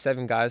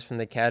 6-7 guys from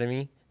the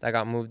academy that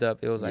got moved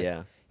up. It was like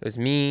it was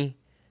me,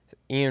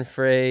 Ian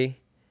Frey.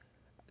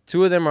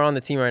 2 of them are on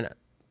the team right now.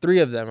 3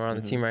 of them are on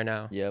the team right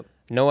now. Yep.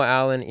 Noah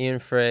Allen, Ian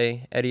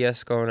Frey, Eddie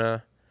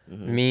Escona,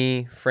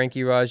 me,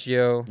 Frankie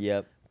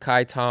Raggio,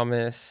 Kai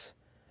Thomas.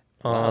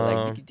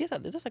 Wow,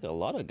 there's just like a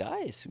lot of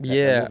guys that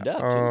moved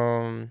up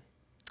too.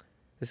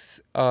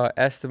 This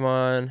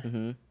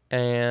Esteban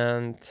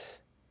and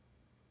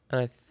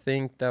I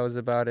think that was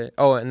about it.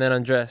 Oh, and then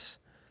Andres.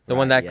 The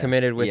one that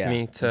committed with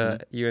me to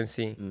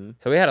UNC.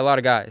 So we had a lot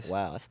of guys.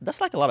 Wow, that's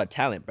like a lot of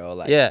talent, bro.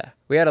 Like,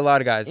 we had a lot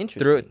of guys.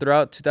 Interesting.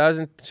 Throughout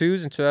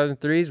 2002s and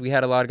 2003s, we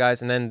had a lot of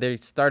guys, and then they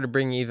started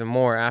bringing even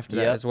more after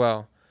that as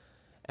well.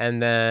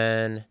 And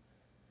then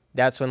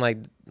that's when like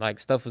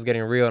stuff was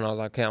getting real, and I was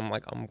like, okay,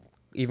 I'm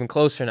even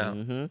closer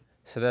now.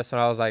 So that's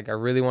when I was like, I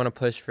really want to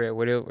push for it.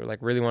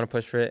 Really want to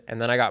push for it. And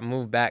then I got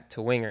moved back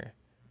to winger.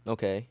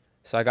 Okay.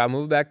 So I got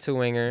moved back to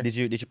winger. Did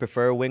you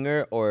prefer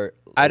winger or?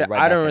 I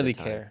don't really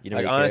care.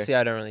 Honestly,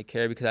 I don't really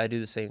care because I do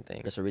the same thing.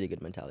 That's a really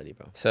good mentality,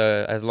 bro.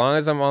 So as long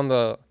as I'm on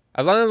the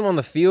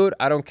field,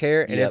 I don't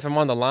care. And if I'm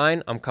on the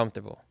line, I'm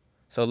comfortable.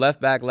 So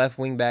left back, left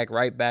wing back,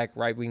 right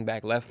wing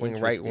back, left wing,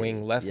 right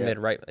wing, left mid,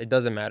 right. It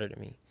doesn't matter to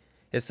me.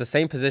 It's the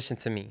same position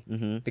to me.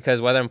 Because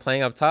whether I'm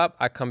playing up top,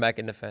 I come back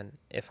and defend.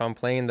 If I'm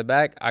playing in the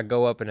back, I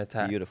go up and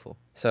attack. Beautiful.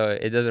 So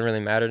it doesn't really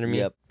matter to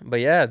me.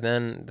 But yeah,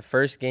 then the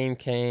first game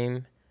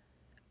came.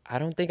 I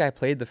don't think I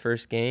played the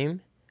first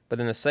game, but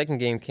then the second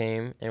game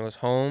came and it was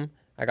home.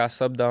 I got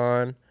subbed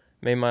on,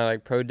 made my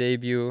pro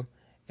debut,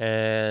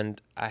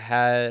 and I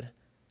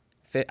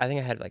think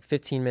I had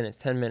 15 minutes,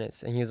 10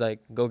 minutes, and he was like,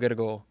 "Go get a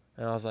goal,"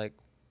 and I was like,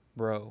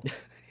 "Bro,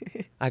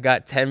 I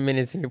got 10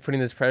 minutes and you're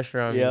putting this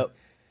pressure on me."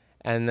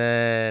 And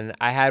then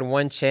I had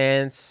one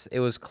chance.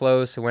 It was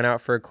close. It went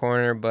out for a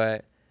corner,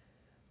 but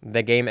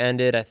the game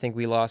ended. I think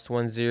we lost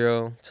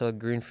 1-0 to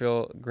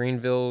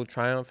Greenville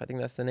Triumph. I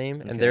think that's the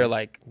name. And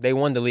they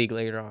won the league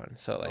later on.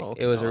 So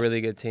it was a really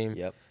good team.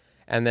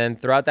 And then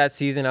throughout that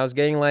season, I was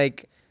getting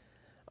maybe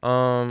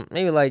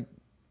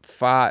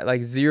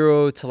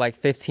 0 to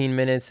 15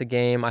 minutes a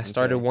game. I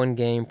started one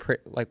game,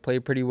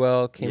 played pretty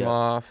well, came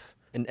off.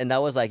 And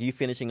that was you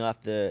finishing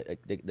off the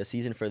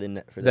season for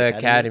the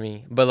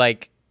academy. But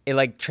it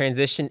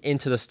transitioned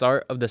into the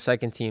start of the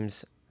second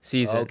team's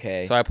season.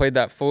 Okay. So I played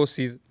that full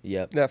season.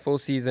 Yep. That full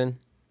season.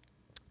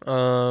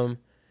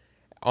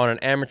 on an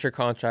amateur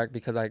contract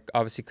because I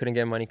obviously couldn't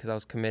get money because I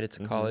was committed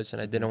to college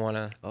and I didn't want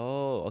to.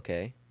 Oh,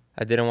 okay.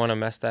 I didn't want to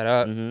mess that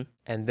up.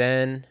 And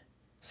then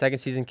second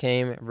season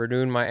came,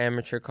 renewed my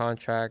amateur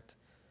contract,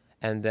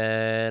 and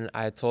then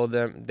I told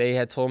them, they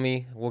had told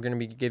me, we're going to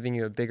be giving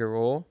you a bigger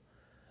role.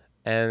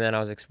 And then I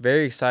was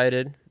very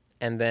excited.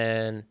 And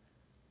then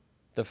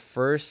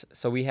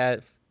so we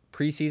had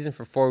preseason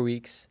for 4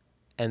 weeks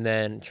and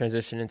then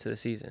transition into the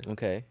season.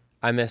 Okay.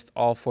 I missed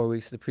all 4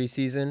 weeks of the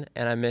preseason,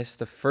 and I missed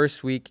the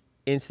first week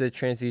into the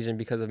transition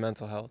because of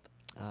mental health.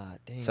 Ah,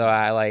 dang. So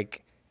I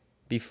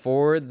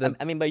before the.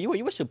 I mean, but you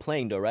were still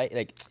playing though, right?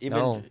 Like even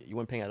No, you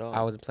weren't playing at all.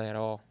 I wasn't playing at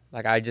all.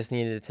 Like I just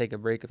needed to take a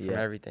break from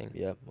everything.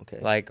 Yeah. Okay.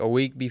 Like a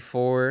week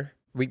before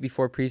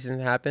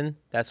preseason happened,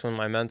 that's when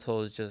my mental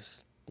was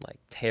just like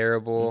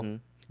terrible.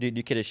 Do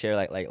you care to share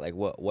like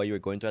what you were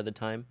going through at the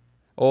time?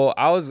 Well,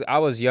 I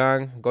was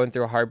young, going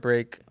through a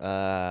heartbreak,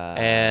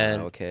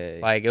 and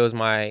like I was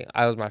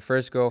my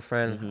first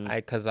girlfriend.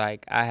 Cause I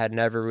had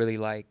never really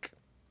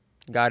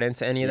got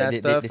into any of that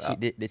stuff.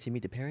 Did she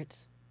meet the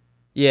parents?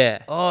 Yeah.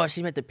 Oh,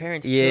 she met the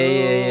parents too.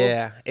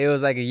 Yeah. It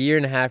was like a 1.5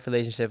 year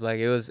relationship. Like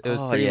it was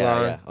pretty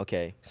long. Yeah.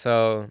 Okay.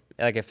 So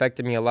it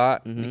affected me a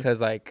lot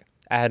because I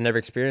had never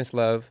experienced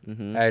love.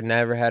 I had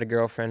never had a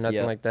girlfriend,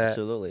 nothing like that.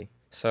 Absolutely.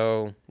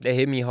 So they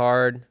hit me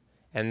hard,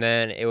 and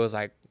then it was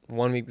like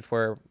 1 week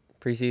before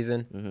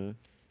preseason,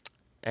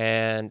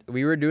 and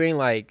we were doing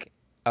like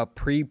a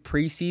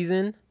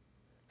preseason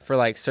for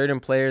like certain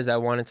players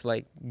that wanted to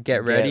like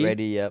get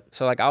ready. Yep.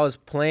 So like I was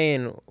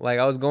playing, like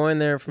I was going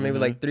there for maybe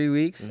like 3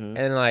 weeks,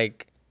 and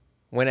like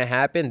when it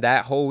happened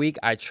that whole week,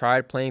 I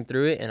tried playing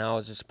through it, and I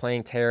was just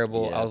playing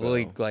terrible. Yeah, I was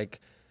really like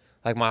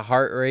my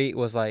heart rate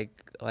was like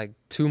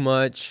too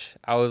much.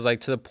 I was like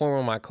to the point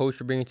where my coach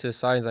would bring me to the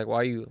side. He's like, why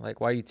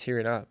are you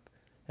tearing up?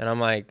 And I'm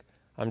like,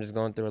 I'm just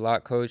going through a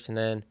lot, coach. And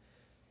then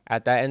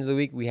at that end of the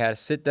week, we had a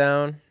sit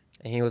down,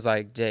 and he was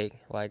like, Jake,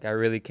 like, I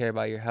really care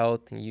about your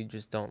health, and you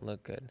just don't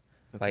look good.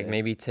 Okay. Like,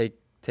 maybe take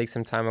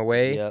some time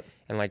away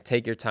and, like,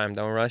 take your time.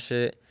 Don't rush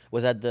it.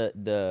 Was that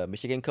the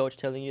Michigan coach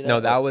telling you that? No,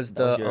 that was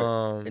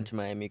your Inter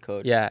Miami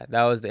coach? Yeah,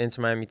 that was the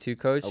Inter Miami 2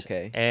 coach.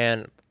 Okay.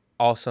 And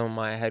also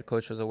my head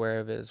coach was aware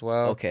of it as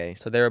well. Okay.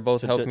 So they were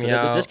both helping me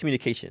out. There's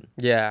communication.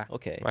 Yeah.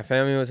 Okay. My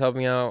family was helping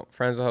me out.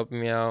 Friends were helping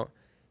me out.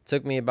 It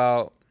took me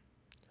about,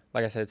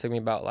 like I said,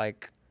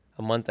 like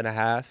a month and a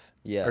half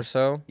or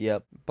so.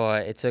 Yep.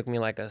 But it took me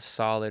like a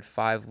solid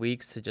 5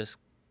 weeks to just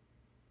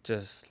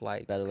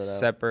like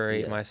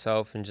separate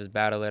myself and just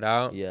battle it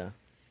out. Yeah.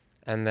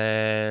 And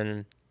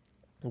then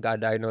got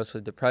diagnosed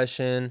with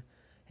depression,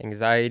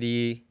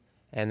 anxiety,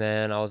 and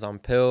then I was on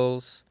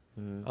pills.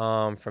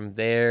 From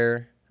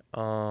there,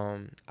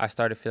 I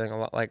started feeling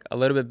a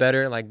little bit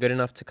better, like good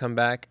enough to come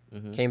back.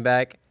 Came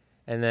back,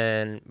 and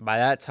then by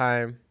that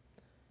time,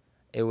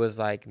 it was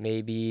like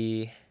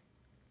maybe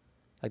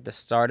like the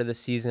start of the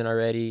season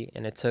already,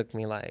 and it took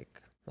me like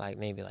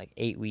maybe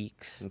 8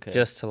 weeks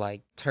just to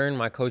like turn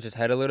my coach's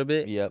head a little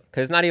bit. Yep.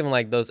 Because it's not even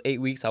like those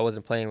 8 weeks I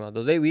wasn't playing well.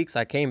 Those 8 weeks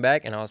I came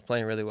back and I was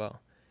playing really well,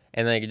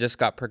 and then it just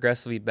got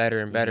progressively better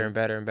and better and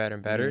better and better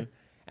and better.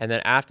 And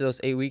then after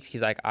those 8 weeks,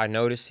 he's like, I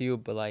noticed you,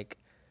 but like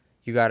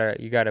you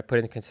gotta put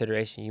into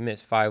consideration you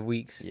missed 5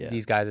 weeks.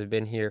 These guys have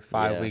been here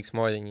 5 weeks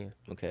more than you.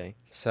 Okay.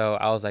 So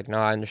I was like, no,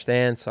 I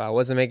understand. So I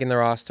wasn't making the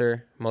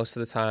roster most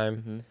of the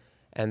time.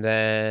 And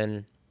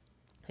then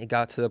it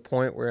got to the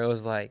point where it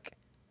was like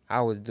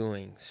I was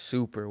doing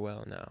super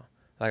well now.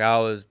 Like I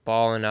was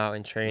balling out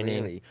in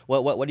training. Really?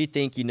 What do you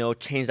think,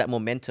 changed that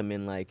momentum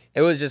in like?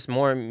 It was just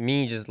more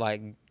me just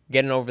like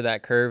getting over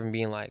that curve and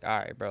being like, all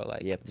right, bro,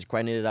 like just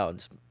grinding it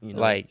out,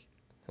 like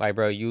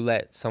bro, you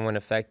let someone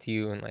affect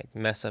you and like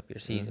mess up your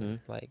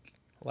season. Like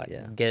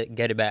get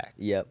it back.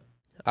 Yep.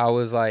 I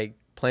was like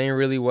playing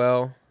really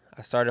well.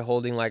 I started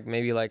holding like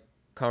maybe like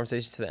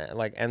conversations to the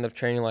like end of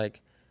training,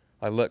 like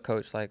look,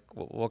 coach, like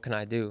what can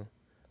I do?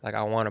 Like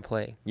I want to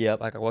play.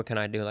 Yep. Like what can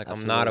I do? Like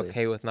Absolutely. I'm not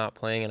okay with not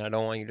playing, and I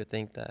don't want you to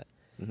think that.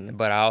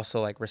 But I also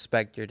like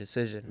respect your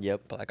decision.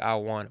 Yep. But like I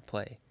want to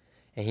play.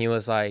 And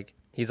he's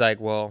like,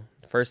 well,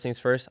 first things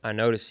first, I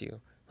notice you.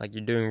 Like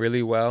you're doing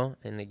really well,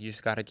 and like you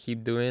just gotta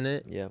keep doing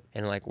it. Yeah.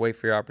 And like wait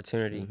for your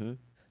opportunity. So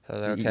I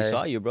was like, okay. You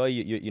saw you, bro.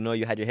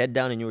 You had your head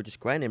down and you were just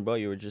grinding, bro.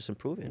 You were just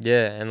improving.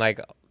 Yeah, and like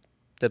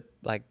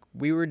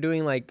we were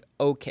doing like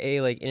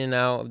okay, like in and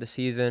out of the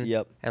season.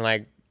 Yep. And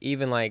like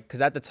even like,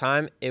 cause at the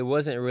time it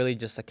wasn't really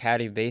just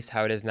academy based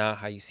how it is now.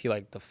 How you see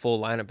like the full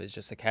lineup is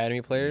just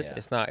academy players.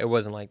 Yeah. It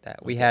wasn't like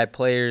that. We had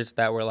players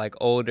that were like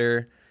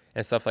older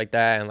and stuff like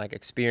that, and like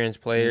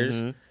experienced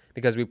players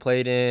because we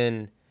played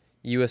in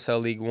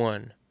USL League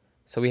One.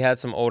 So we had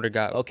some older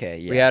guys. Okay,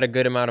 yeah. We had a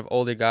good amount of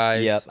older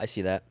guys. Yep, I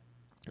see that.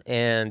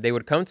 And they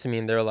would come to me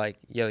and they're like,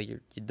 yo, you're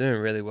doing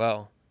really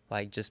well.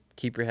 Like, just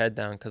keep your head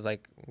down because,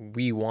 like,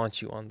 we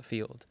want you on the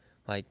field.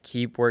 Like,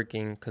 keep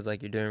working because,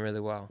 like, you're doing really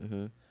well.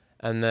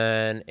 And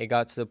then it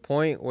got to the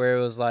point where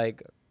it was,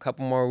 like, a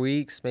couple more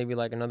weeks, maybe,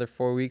 like, another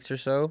 4 weeks or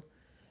so.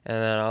 And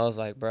then I was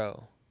like,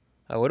 bro,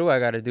 what do I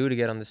got to do to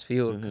get on this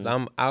field? Because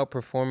I'm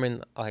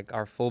outperforming, like,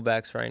 our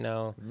fullbacks right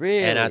now.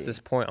 Really? And at this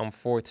point, I'm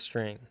fourth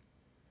string.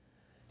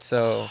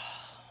 So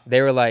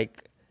they were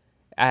like,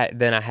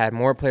 then I had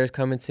more players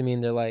coming to me,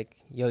 and they're like,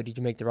 yo, did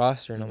you make the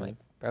roster? And I'm like,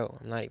 bro,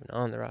 I'm not even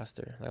on the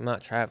roster. Like, I'm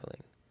not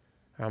traveling.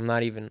 Or I'm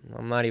not even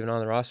on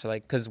the roster.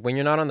 Like, because when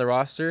you're not on the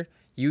roster,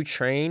 you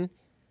train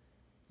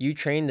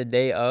the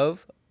day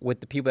of with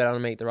the people that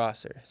don't make the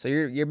roster. So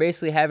you're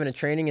basically having a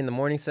training in the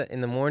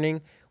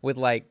morning with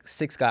like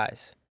 6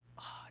 guys.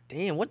 Oh,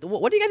 damn, what do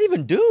you guys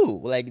even do?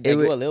 Like, they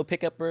do a little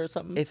pickup or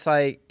something? It's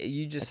like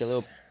you just like a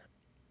little.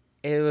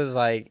 It was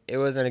like it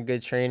wasn't a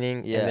good training,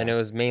 and then it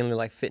was mainly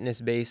like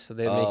fitness based. So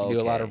they make you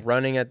do a lot of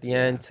running at the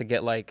end to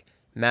get like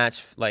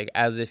match, like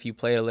as if you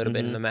played a little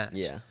bit in the match.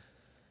 Yeah,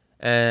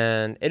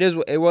 and it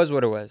was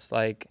what it was.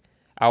 Like,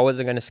 I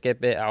wasn't gonna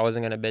skip it. I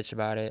wasn't gonna bitch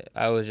about it.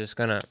 I was just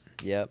gonna.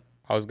 Yep.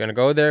 I was gonna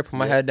go there, put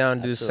my head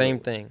down, do the same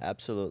thing.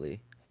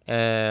 Absolutely.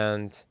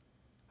 And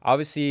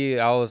obviously,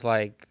 I was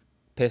like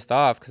pissed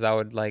off because I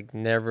would like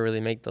never really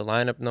make the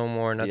lineup no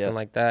more, nothing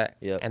like that.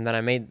 Yep. And then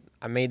I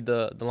made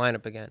the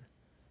lineup again,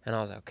 and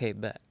I was like, okay,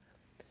 bet.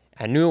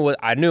 I knew it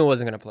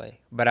wasn't gonna play,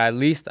 but at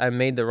least I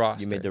made the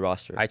roster. You made the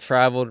roster. I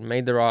traveled,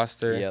 made the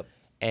roster. Yep.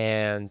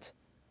 And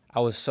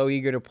I was so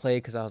eager to play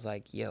because I was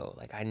like, yo,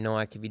 like I know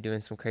I could be doing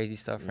some crazy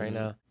stuff right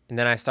now. And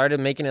then I started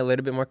making it a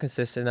little bit more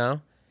consistent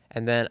now.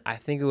 And then I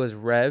think it was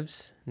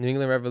Revs, New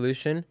England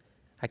Revolution.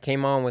 I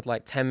came on with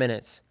like 10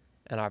 minutes,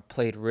 and I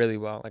played really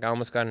well. Like, I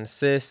almost got an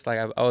assist. Like,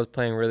 I was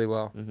playing really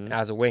well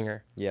as a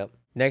winger. Yep.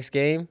 Next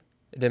game,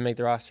 it didn't make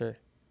the roster.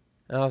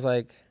 And I was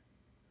like,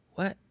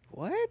 what?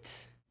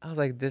 What? I was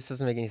like, this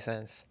doesn't make any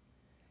sense.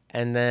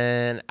 And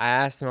then I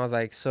asked him, I was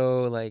like,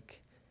 so, like,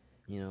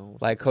 you know,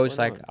 like, coach,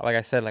 like I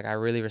said, like, I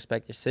really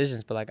respect your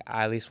decisions, but, like,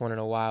 I at least want to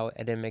know why I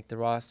didn't make the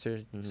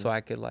roster so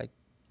I could, like,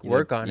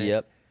 work on it.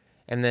 Yep.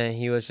 And then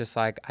he was just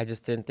like, I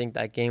just didn't think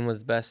that game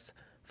was best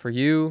for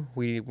you.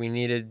 We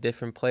needed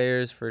different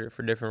players for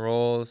different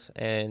roles,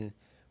 and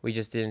we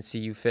just didn't see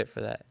you fit for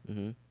that.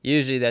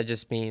 Usually that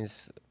just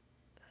means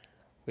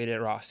we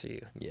didn't roster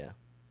you. Yeah.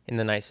 In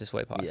the nicest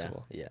way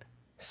possible. Yeah.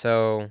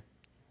 So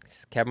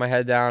just kept my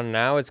head down.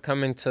 Now it's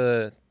coming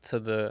to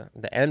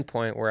the end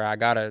point where I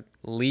gotta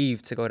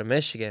leave to go to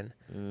Michigan.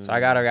 So I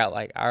have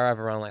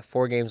around like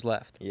 4 games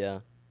left. Yeah.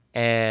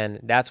 And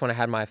that's when I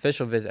had my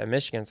official visit at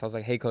Michigan. So I was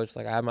like, hey, coach,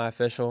 like I have my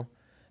official.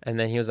 And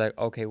then he was like,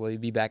 okay, will you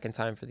be back in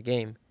time for the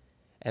game?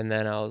 And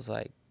then I was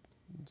like,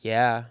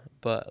 yeah,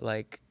 but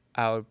like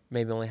I would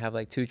maybe only have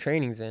like 2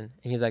 trainings in.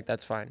 And he's like,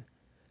 that's fine.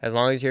 As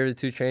long as you're here for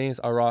the 2 trainings,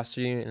 I'll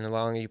roster you. And as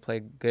long as you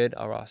play good,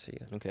 I'll roster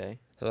you. Okay.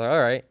 So I was like, all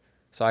right.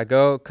 So I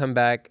go, come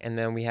back, and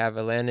then we have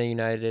Atlanta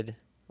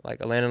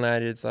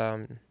United's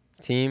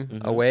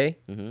team away.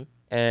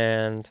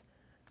 And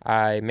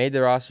I made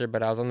the roster,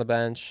 but I was on the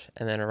bench.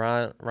 And then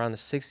around the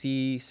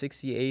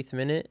 68th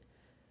minute,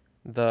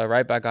 the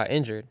right back got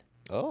injured.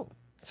 Oh.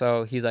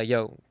 So he's like,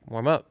 yo,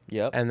 warm up.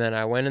 Yep. And then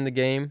I went in the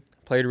game,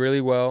 played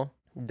really well.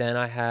 Then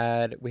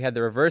we had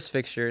the reverse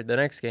fixture the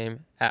next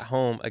game at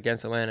home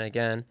against Atlanta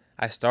again.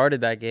 I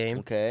started that game.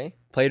 Okay.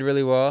 Played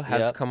really well.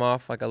 Had to come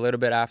off like a little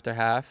bit after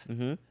half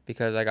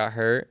because I got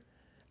hurt.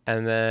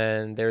 And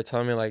then they were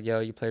telling me like, yo,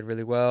 you played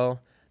really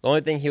well. The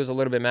only thing he was a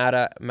little bit mad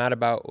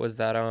about was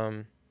that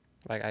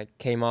like I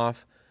came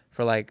off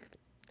for like,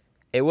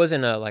 it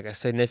wasn't a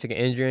significant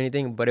injury or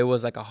anything, but it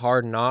was like a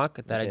hard knock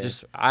that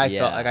I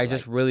felt like I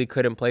just really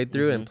couldn't play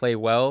through and play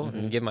well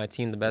and give my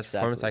team the best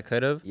performance I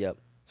could have. Yep.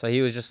 So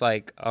he was just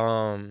like,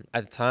 at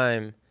the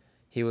time,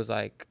 he was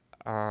like,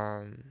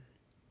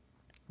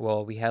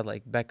 well, we had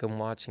like Beckham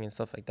watching and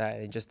stuff like that,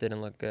 and it just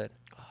didn't look good.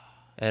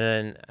 And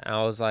then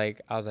I was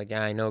like,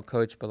 yeah, I know,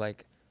 coach, but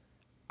like,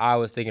 I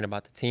was thinking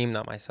about the team,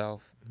 not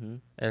myself.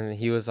 And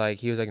he was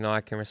like, no,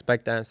 I can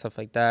respect that and stuff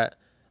like that.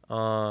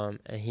 And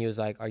he was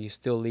like, are you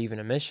still leaving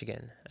to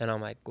Michigan? And I'm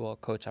like, well,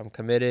 coach, I'm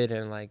committed,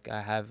 and like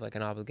I have like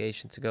an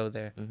obligation to go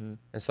there and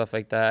stuff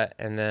like that.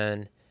 And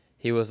then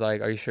he was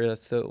like, are you sure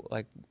that's still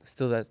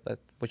that's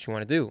what you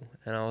want to do?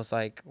 And I was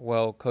like,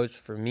 well, coach,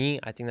 for me,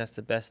 I think that's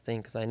the best thing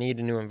because I need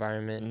a new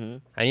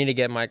environment. I need to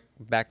get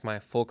back my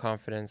full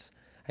confidence.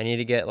 I need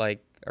to get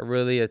like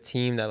a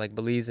team that like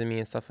believes in me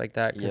and stuff like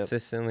that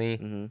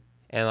consistently.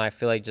 And I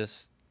feel like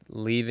just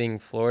leaving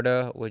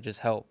Florida would just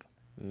help.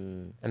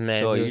 And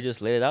then so you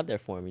just laid it out there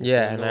for me.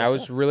 Yeah, and I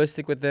was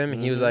realistic with him.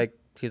 And he was like,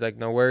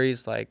 no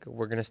worries. Like,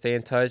 we're going to stay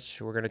in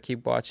touch. We're going to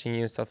keep watching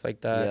you and stuff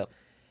like that. Yep.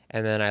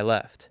 And then I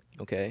left.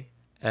 Okay.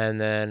 And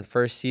then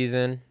first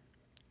season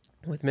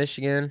with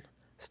Michigan,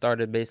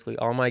 started basically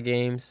all my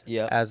games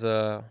as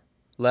a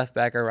left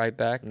back or right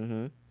back.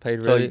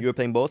 Played really. So you were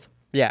playing both?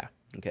 Yeah.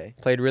 Okay.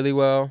 Played really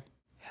well.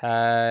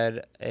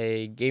 Had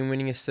a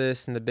game-winning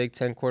assist in the Big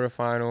Ten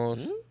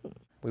quarterfinals.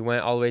 We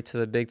went all the way to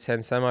the Big Ten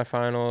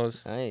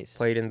semifinals. Nice.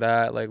 Played in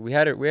that. Like we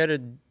had a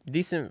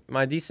decent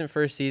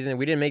first season.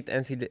 We didn't make the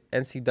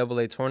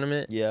NCAA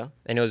tournament. Yeah.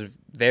 And it was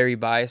very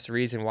biased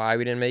reason why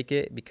we didn't make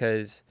it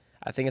because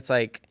I think it's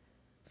like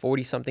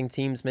 40-something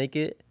teams make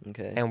it.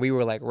 Okay. And we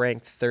were like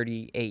ranked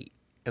 38,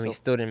 and we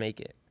still didn't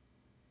make it.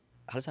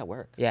 How does that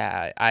work?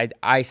 Yeah,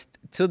 I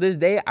till this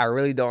day I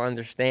really don't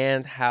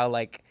understand how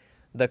like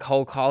the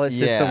whole college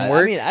system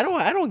works. I mean,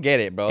 I don't get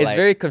it, bro. It's like,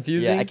 very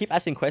confusing. Yeah, I keep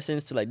asking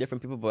questions to like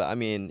different people, but I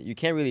mean, you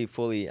can't really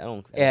fully.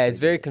 Yeah, it's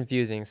very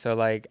confusing. So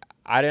like,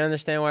 I didn't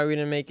understand why we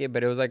didn't make it,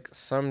 but it was like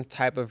some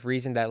type of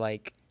reason that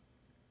like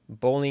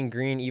Bowling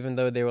Green, even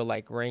though they were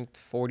like ranked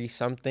 40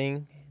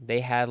 something, they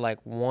had like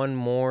one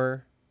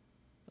more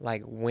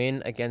like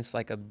win against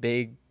like a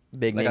big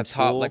like name a top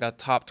school? like a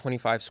top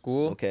 25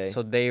 school. Okay.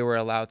 So they were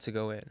allowed to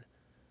go in.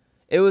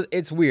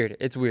 It's weird.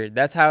 It's weird.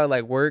 That's how it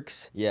like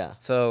works. Yeah.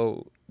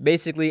 So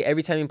basically,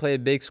 every time you play a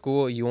big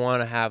school, you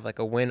want to have like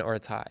a win or a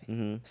tie,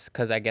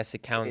 because I guess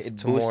it counts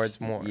towards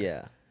more.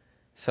 Yeah.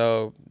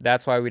 So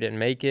that's why we didn't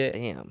make it.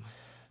 Damn.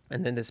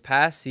 And then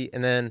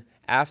and then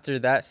after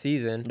that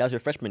season, that was your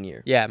freshman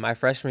year. Yeah, my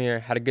freshman year,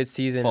 had a good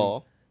season.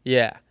 Fall.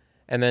 Yeah,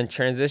 and then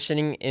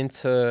transitioning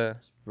into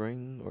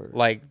spring or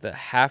like the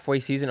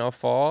halfway season of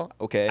fall.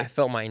 Okay. I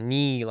felt my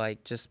knee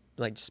just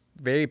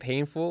very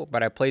painful,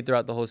 but I played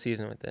throughout the whole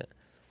season with it.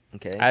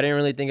 Okay. I didn't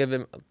really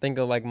think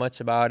of like much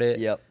about it.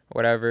 Yep.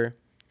 Whatever.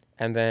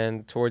 And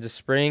then towards the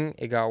spring,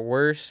 it got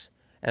worse.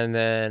 And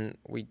then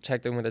we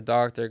checked in with the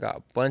doctor, got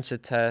a bunch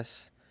of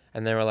tests,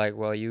 and they were like,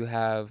 "Well, you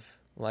have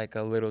like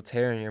a little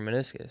tear in your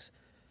meniscus."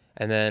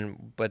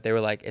 But they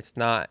were like, "It's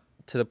not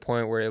to the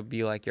point where it'll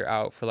be like you're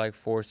out for like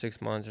 4 or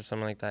 6 months or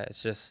something like that.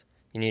 It's just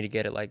you need to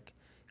get it like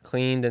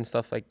cleaned and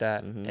stuff like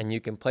that, and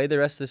you can play the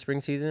rest of the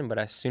spring season. But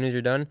as soon as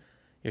you're done,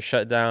 you're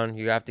shut down.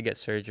 You have to get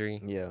surgery."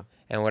 Yeah.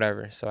 And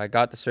whatever. So I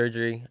got the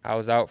surgery. I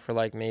was out for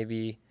like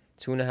maybe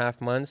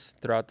 2.5 months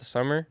throughout the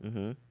summer.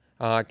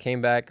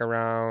 Came back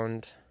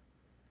around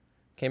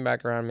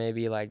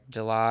maybe like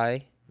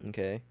July.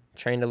 Okay.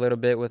 Trained a little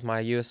bit with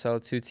my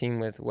USL 2 team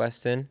with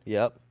Weston.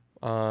 Yep.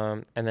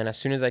 And then as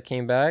soon as I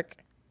came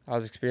back, I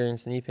was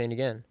experiencing knee pain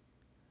again.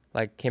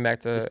 Like came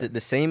back to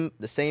the same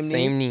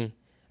knee.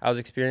 I was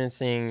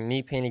experiencing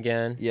knee pain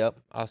again. Yep.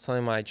 I was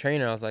telling my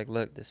trainer, I was like,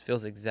 "Look, this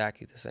feels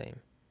exactly the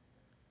same."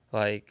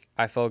 Like,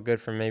 I felt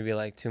good for maybe,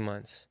 like, 2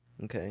 months.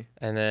 Okay.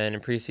 And then in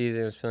preseason,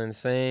 it was feeling the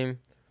same.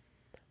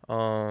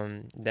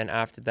 Then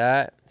after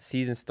that,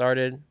 season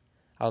started.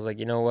 I was like,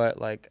 you know what?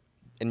 Like...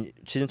 And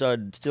season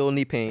started, still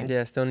knee pain.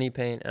 Yeah, still knee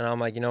pain. And I'm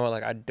like, you know what?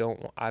 Like,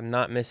 I'm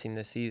not missing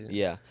this season.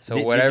 Yeah. So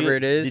whatever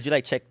it is... Did you,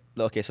 like, check...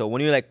 Okay, so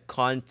when you, like,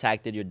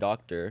 contacted your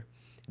doctor...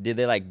 Did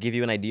they, like, give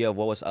you an idea of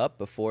what was up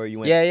before you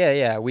went?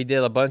 Yeah. We did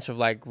a bunch of,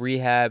 like,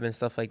 rehab and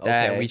stuff like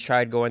that. And we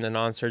tried going the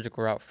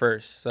non-surgical route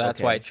first. So that's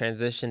why it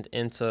transitioned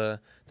into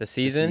the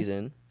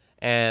season.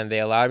 And they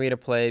allowed me to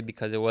play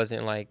because it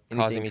wasn't, like,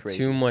 causing me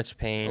too much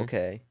pain.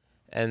 Okay.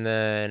 And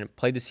then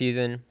played the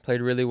season.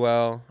 Played really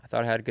well. I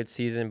thought I had a good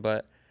season.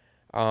 But,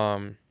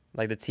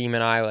 like, the team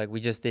and I, like, we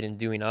just didn't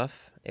do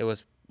enough. It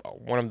was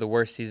one of the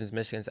worst seasons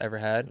Michigan's ever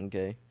had.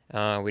 Okay.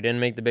 We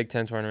didn't make the Big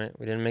Ten tournament.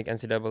 We didn't make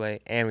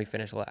NCAA. And we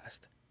finished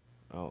last.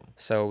 Oh.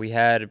 So we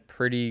had a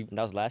pretty...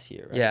 That was last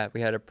year, right? Yeah, we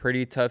had a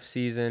pretty tough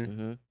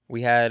season.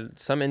 We had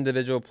some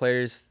individual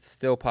players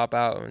still pop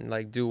out and,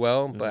 like, do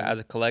well, but as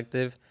a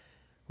collective,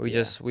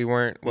 we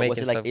weren't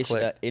making stuff click.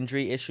 Was it,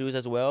 injury issues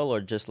as well,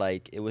 or just,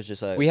 like, it was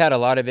just a... We had a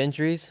lot of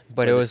injuries,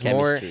 but it was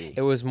chemistry?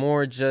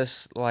 more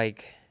just,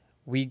 like,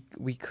 we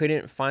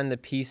couldn't find the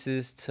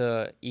pieces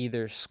to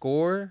either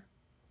score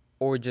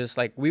or just,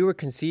 like, we were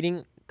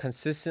conceding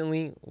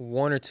consistently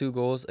 1 or 2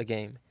 goals a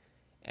game,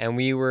 and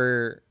we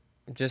were...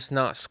 just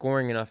not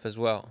scoring enough as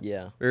well.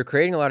 Yeah. We were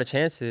creating a lot of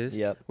chances.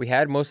 Yep. We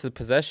had most of the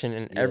possession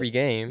in every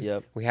game.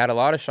 Yep. We had a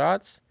lot of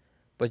shots,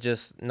 but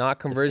just not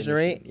conversion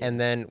rate. Yeah. And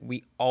then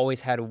we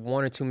always had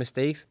 1 or 2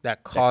 mistakes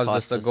that caused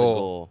us a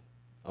goal.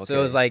 Okay. So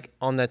it was like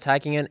on the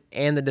attacking end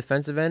and the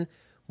defensive end,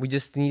 we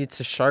just needed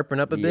to sharpen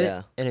up a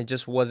bit, and it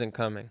just wasn't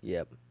coming.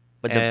 Yep.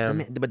 But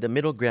the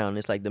middle ground,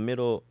 it's like the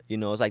middle, you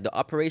know, it's like the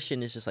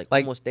operation is just like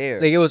almost there.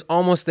 Like it was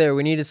almost there.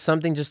 We needed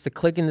something just to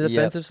click in the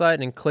defensive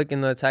side and click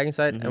in the attacking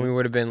side, and we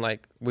would have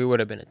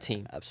been a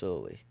team.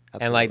 Absolutely.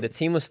 And like the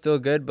team was still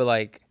good, but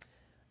like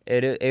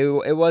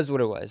it was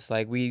what it was.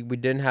 Like we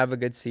didn't have a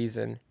good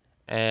season,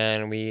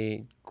 and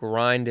we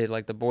grinded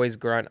like the boys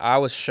grind. I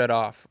was shut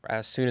off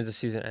as soon as the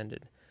season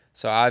ended.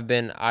 So I've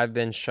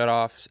been shut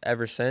off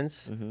ever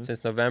since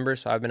November.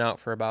 So I've been out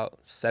for about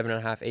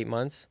 7.5, 8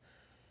 months.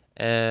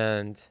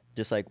 And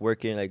just like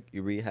working like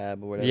your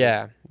rehab or whatever.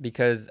 Yeah,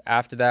 because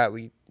after that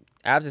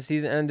after the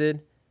season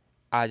ended,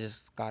 I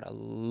just got a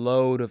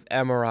load of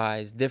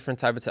MRIs, different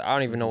type of I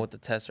don't even know what the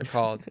tests are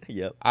called.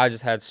 Yep. I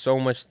just had so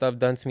much stuff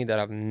done to me that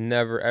I've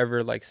never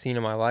ever like seen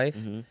in my life.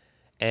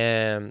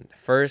 And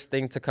first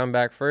thing to come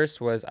back first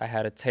was I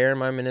had a tear in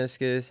my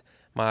meniscus.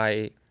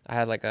 I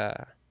had like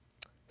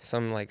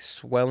some like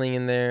swelling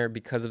in there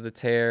because of the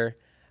tear.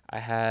 I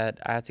had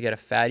to get a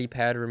fatty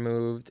pad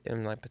removed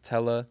in my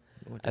patella.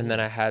 And then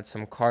I had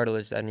some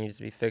cartilage that needed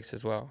to be fixed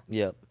as well.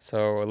 Yep.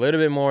 So a little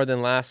bit more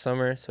than last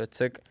summer. So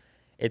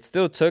it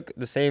still took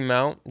the same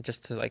amount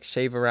just to like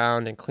shave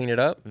around and clean it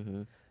up.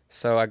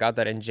 So I got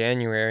that in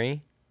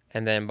January,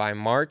 and then by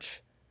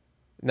March,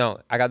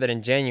 I got that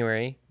in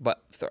January.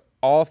 But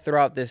all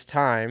throughout this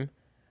time,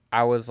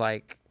 I was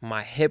like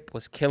my hip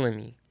was killing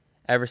me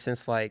ever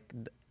since like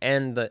the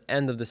end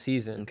of the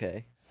season.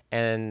 Okay.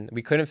 and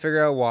we couldn't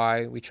figure out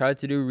why. We tried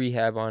to do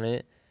rehab on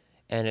it,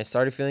 and it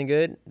started feeling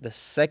good. The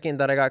second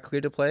that I got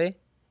cleared to play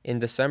in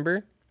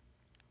December,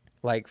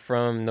 like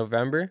from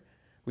November,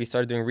 we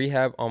started doing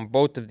rehab on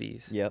both of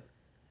these. Yep.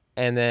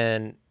 And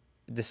then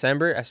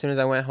December, as soon as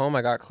I went home,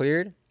 I got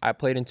cleared. I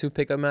played in 2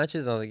 pickup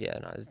matches. I was like, yeah,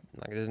 no, this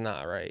is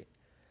not right.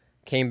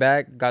 Came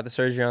back, got the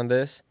surgery on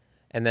this.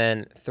 And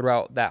then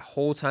throughout that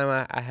whole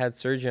time I had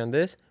surgery on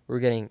this, we were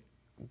getting,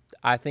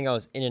 I think I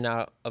was in and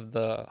out of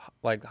the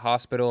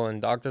hospital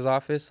and doctor's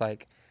office.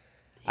 Like,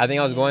 I think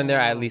I was going there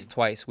at least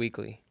twice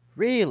weekly.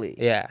 Really?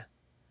 Yeah.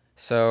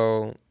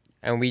 So,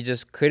 and we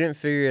just couldn't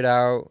figure it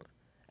out.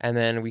 And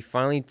then we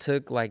finally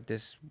took like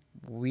this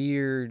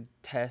weird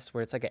test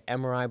where it's like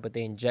an MRI, but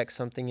they inject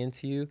something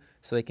into you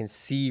so they can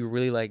see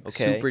really like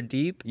super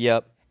deep.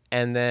 Yep.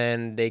 And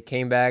then they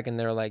came back and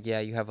they're like, yeah,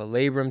 you have a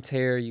labrum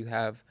tear. You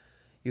have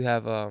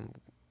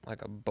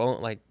like a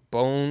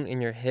bone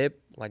in your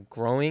hip, like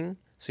growing.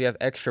 So you have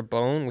extra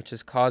bone, which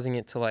is causing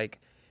it to like,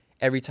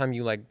 every time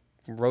you like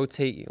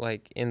rotate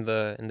like in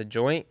the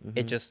joint,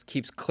 it just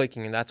keeps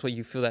clicking, and that's what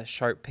you feel, that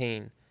sharp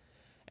pain.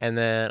 And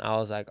then I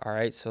was like, all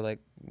right, so like,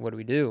 what do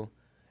we do?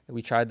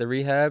 We tried the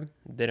rehab,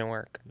 didn't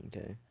work.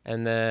 Okay.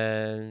 And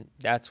then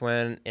that's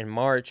when in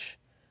March,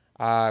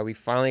 we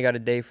finally got a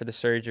day for the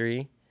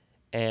surgery,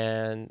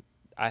 and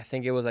I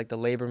think it was like the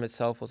labrum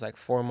itself was like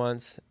 4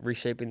 months,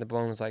 reshaping the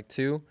bone was like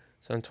 2,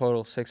 so in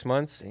total 6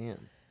 months.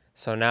 Damn.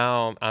 So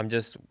now I'm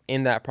just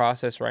in that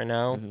process right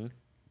now,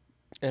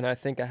 and I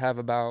think I have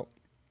about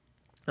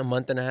a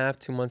month and a half,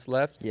 2 months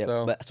left. Yeah.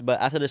 So.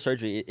 But after the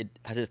surgery,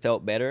 has it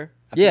felt better?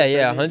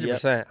 Yeah,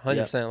 100%,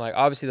 100%. Yep. Like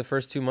obviously the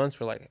first 2 months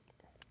were like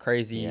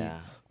crazy,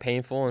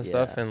 painful and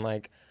stuff, and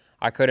like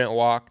I couldn't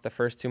walk the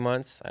first 2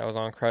 months. I was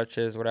on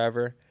crutches,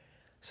 whatever.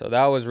 So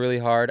that was really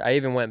hard. I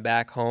even went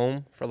back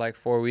home for like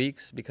 4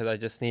 weeks because I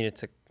just needed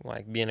to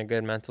like be in a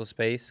good mental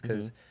space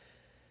because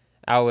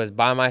I was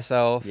by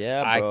myself.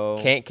 Yeah, bro.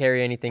 I can't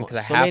carry anything because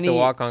I have to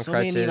walk on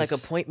crutches. So many like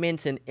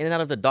appointments and in and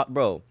out of the doc,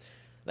 bro.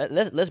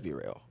 Let's be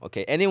real,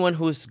 okay? Anyone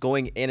who's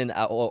going in and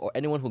out, or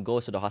anyone who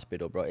goes to the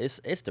hospital, bro, it's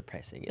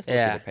depressing. It's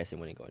really depressing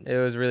when you go in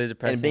there. It was really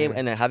depressing.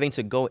 And having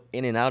to go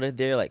in and out of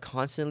there like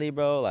constantly,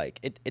 bro, like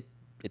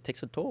it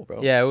takes a toll,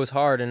 bro. Yeah, it was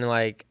hard, and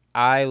like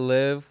I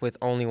live with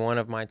only one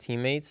of my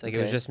teammates. Like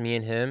it was just me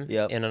and him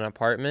in an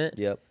apartment.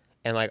 Yep.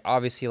 And like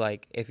obviously,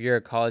 like if you're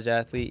a college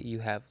athlete, you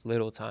have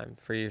little time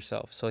for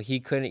yourself. So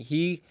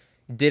he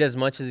did as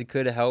much as he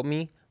could to help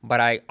me,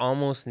 but I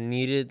almost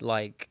needed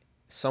like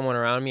someone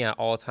around me at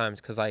all times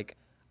because like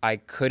I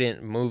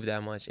couldn't move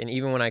that much, and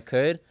even when I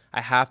could, I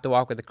have to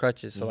walk with the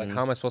crutches. So like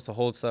how am I supposed to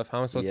hold stuff, how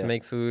am I supposed to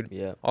make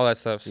food, all that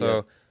stuff.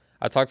 So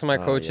I talked to my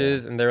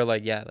coaches and they were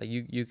like, yeah, like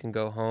you can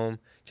go home,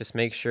 just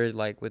make sure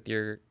like with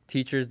your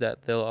teachers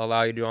that they'll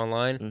allow you to do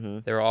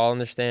online. They were all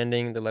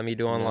understanding, they let me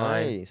do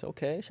online. Nice.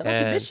 Okay, shout out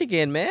to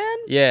Michigan, man.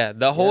 Yeah,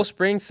 the whole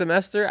spring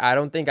semester I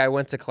don't think I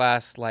went to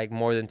class like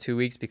more than 2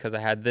 weeks because I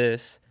had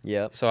this.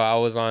 So I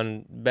was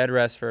on bed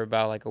rest for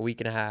about like a week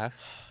and a half.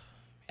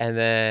 And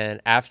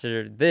then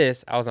after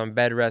this, I was on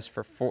bed rest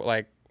for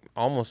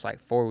almost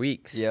 4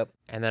 weeks.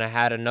 And then I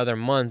had another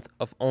month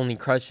of only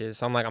crutches.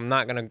 So I'm like, I'm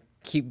not going to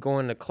keep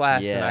going to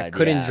class. And I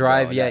couldn't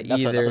drive yet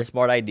either. That's a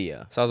smart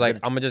idea. So I was like,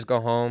 I'm going to just go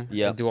home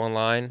and do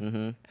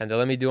online. And they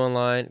let me do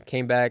online.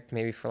 Came back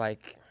maybe for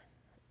like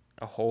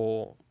a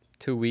whole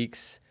 2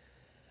 weeks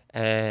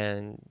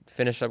and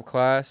finished up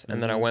class.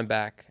 And then I went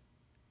back.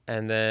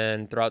 And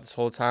then throughout this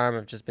whole time,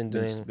 I've just been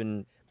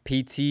doing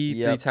PT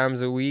 3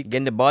 times a week.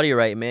 Getting the body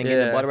right, man.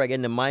 Getting the body right,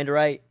 getting the mind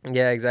right.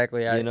 Yeah,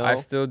 exactly. I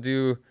still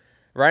do.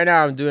 Right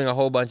now, I'm doing a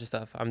whole bunch of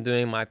stuff. I'm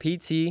doing my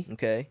PT,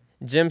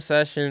 gym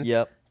sessions,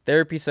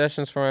 therapy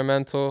sessions for my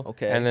mental,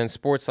 and then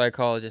sports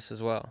psychologist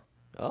as well.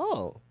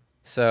 Oh.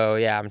 So,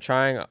 yeah, I'm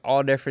trying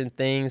all different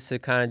things to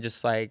kind of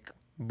just like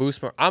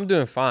boost my. I'm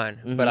doing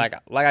fine.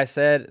 But like I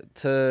said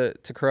to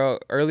Crow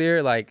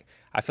earlier, like,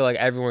 I feel like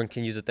everyone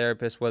can use a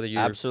therapist, whether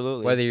you're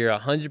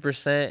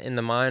 100% in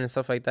the mind and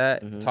stuff like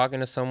that.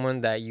 Talking to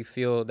someone that you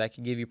feel that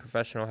could give you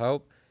professional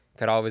help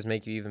could always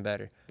make you even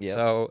better.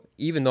 So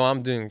even though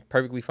I'm doing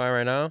perfectly fine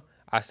right now,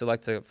 I still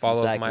like to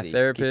follow up my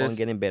therapist. Keep on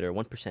getting better,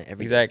 1%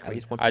 every day. At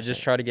least 1%. I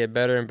just try to get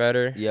better and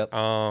better.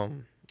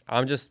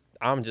 I'm just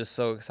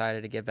so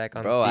excited to get back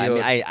on the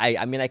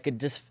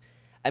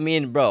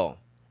field. Bro,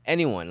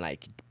 anyone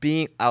like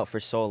being out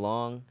for so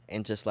long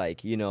and just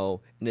like, you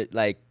know,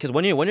 like, because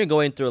when you're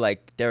going through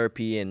like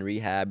therapy and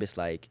rehab, it's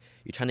like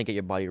you're trying to get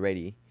your body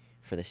ready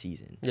for the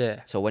season.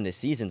 So when the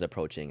season's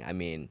approaching, I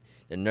mean,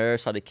 the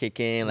nerves start to kick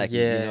in, like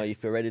you know, you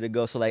feel ready to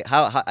go. So like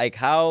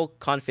how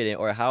confident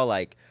or how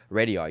like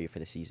ready are you for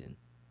the season?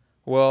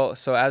 Well,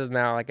 so as of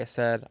now, like I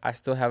said, I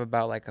still have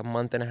about like a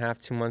month and a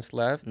half, 2 months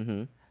left.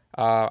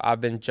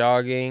 I've been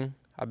jogging.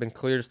 I've been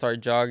clear to start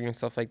jogging and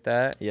stuff like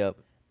that.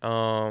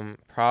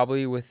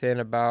 Probably within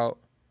about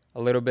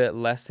a little bit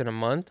less than a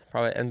month,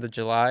 probably end of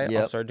July,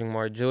 I'll start doing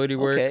more agility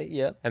work.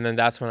 And then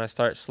that's when I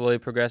start slowly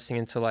progressing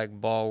into like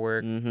ball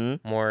work,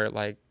 more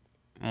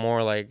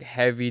like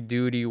heavy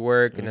duty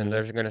work. And then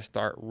they're going to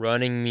start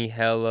running me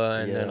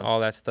hella and then all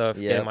that stuff,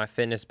 getting my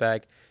fitness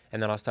back.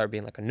 and then I'll start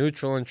being like a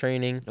neutral in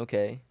training.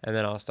 Okay. And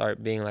then I'll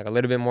start being like a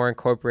little bit more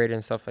incorporated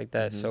and stuff like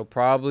that. So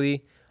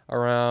probably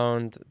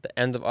around the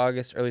end of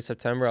August, early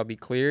September, I'll be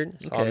cleared.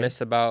 So I'll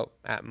miss about,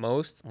 at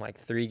most, like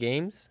 3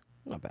 games.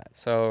 Not bad.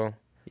 So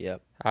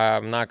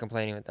I'm not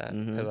complaining with that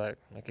because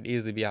I could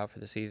easily be out for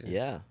the season.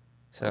 Yeah.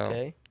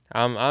 So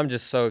I'm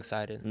just so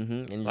excited.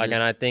 And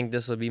and I think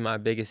this will be my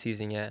biggest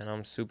season yet, and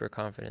I'm super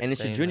confident. And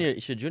it's your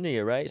junior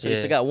year, right? So you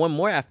still got one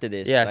more after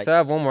this. Yeah, I still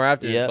have one more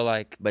after this, but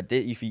like,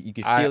 you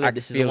can feel it.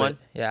 This is the one.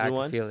 Yeah, I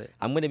can feel it.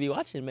 I'm gonna be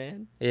watching,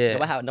 man. Yeah.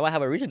 Now I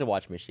have a reason to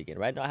watch Michigan,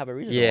 right? Now I have a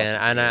reason. Yeah, to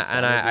watch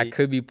Michigan, I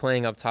could be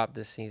playing up top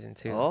this season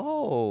too.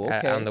 Oh,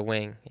 okay. On the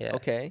wing. Yeah.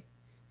 Okay.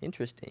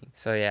 Interesting.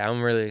 So yeah,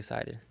 I'm really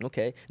excited.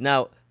 Okay.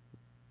 Now,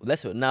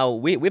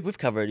 we've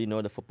covered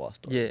the football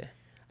story. Yeah.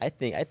 I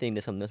think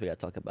there's something else we gotta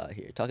talk about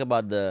here. Talk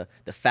about the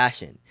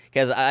fashion,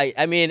 because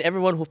I mean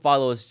everyone who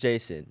follows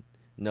Jason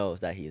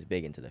knows that he is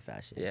big into the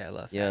fashion. Yeah, I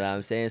love fashion. You know what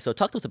I'm saying? So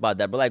talk to us about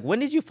that. But like, when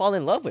did you fall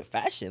in love with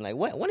fashion? Like,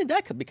 when did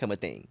that become a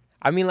thing?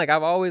 I mean, like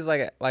I've always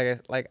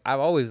I've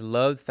always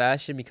loved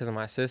fashion because of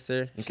my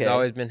sister. She's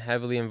always been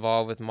heavily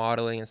involved with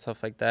modeling and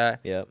stuff like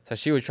that. Yep. So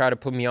she would try to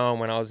put me on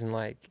when I was in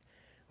like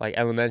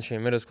elementary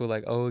and middle school,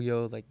 like, oh,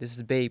 yo, like this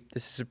is Bape,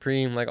 this is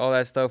Supreme, like all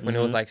that stuff when it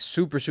was like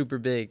super, super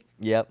big.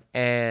 Yep.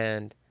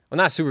 And, well,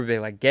 not super big,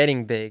 like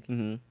getting big.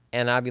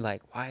 And I'd be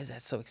like, why is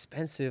that so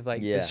expensive?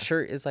 Like, this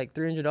shirt is like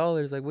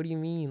 $300. Like, what do you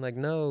mean? Like,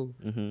 no.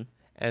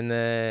 And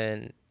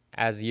then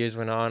as years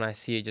went on, I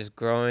see it just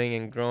growing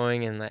and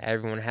growing, and like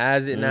everyone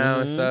has it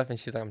now and stuff. And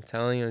she's like, I'm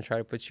telling you, I'm trying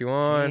to put you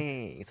on.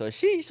 Dang. So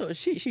she knows, man.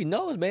 She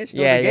knows the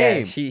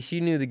game. Yeah, she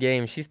knew the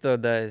game. She still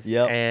does.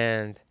 Yep.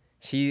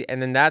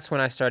 And then that's when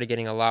I started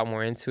getting a lot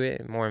more into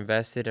it, more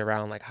invested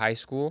around like high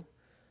school.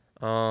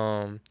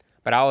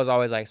 But I was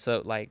always like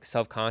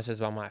self-conscious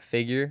about my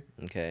figure.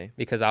 Okay.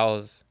 Because I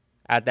was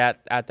at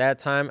that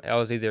time I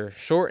was either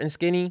short and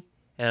skinny,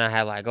 and I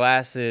had like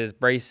glasses,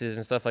 braces,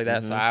 and stuff like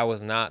that. So I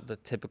was not the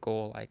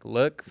typical like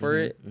look for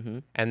it.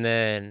 And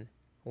then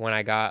when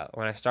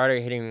I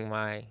started hitting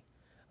my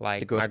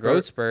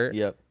growth spurt,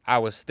 I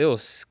was still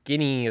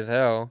skinny as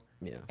hell.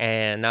 Yeah.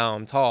 And now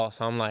I'm tall,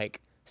 so I'm like,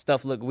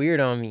 stuff look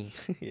weird on me.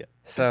 Yeah.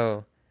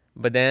 So,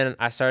 but then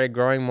I started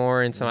growing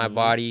more into my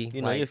body.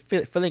 You know, you're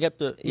filling up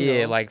the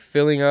like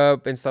filling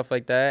up and stuff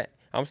like that.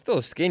 I'm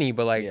still skinny,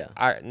 but like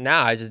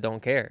now I just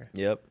don't care.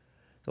 Yep.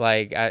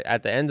 Like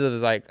at the end of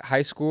like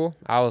high school,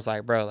 I was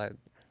like, bro, like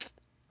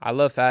I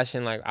love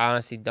fashion. Like I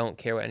honestly don't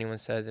care what anyone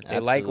says. If they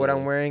like what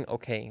I'm wearing,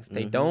 okay. If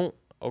they don't,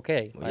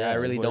 okay. Like, I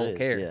really don't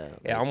care.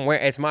 Yeah, I'm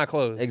wearing. It's my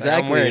clothes.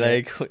 Exactly.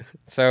 Like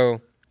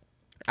so.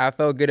 I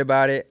felt good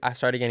about it. I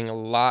started getting a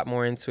lot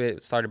more into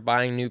it. Started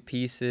buying new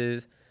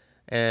pieces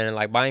and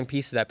like buying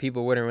pieces that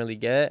people wouldn't really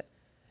get.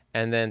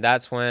 And then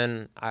that's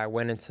when I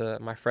went into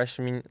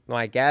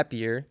my gap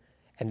year,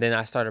 and then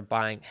I started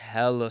buying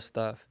hella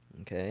stuff.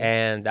 Okay.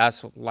 And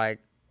that's like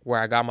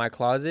where I got my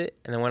closet.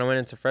 And then when I went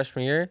into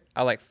freshman year,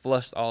 I like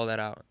flushed all of that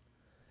out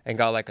and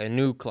got like a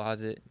new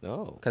closet.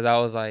 Oh. Because I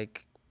was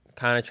like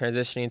kind of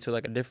transitioning to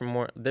like a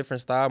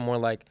different style, more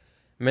like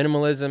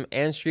minimalism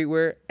and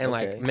streetwear, and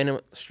like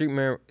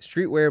streetwear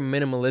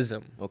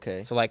minimalism.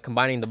 Okay. So like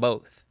combining the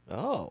both.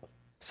 Oh.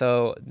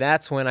 So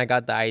that's when I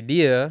got the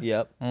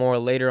idea. More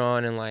later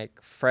on in like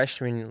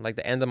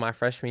the end of my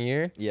freshman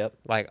year.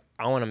 Like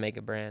I want to make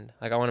a brand.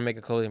 Like I want to make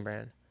a clothing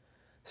brand.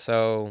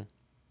 So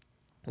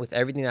with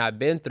everything that I've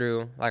been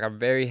through, like I'm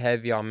very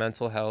heavy on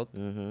mental health.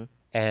 And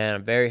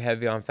I'm very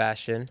heavy on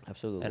fashion.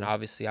 Absolutely. And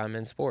obviously I'm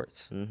in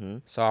sports.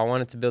 So I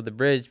wanted to build a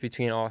bridge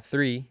between all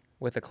three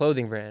with a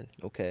clothing brand.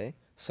 Okay.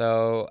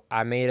 So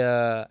I made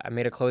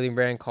a clothing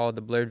brand called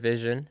the Blurred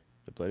Vision.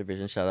 The Blurred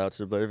Vision. Shout out to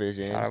the Blurred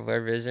Vision. Shout out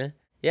Blurred Vision.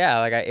 Yeah,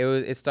 like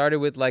it started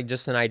with like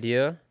just an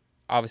idea.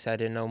 Obviously, I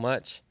didn't know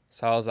much,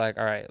 so I was like,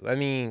 all right, let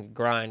me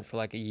grind for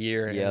like a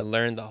year and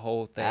learn the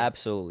whole thing.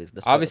 Absolutely.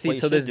 Obviously,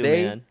 to this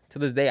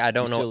day, I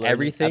don't know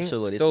everything.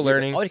 Absolutely. Still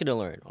learning. Always gonna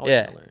learn.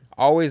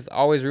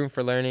 Always room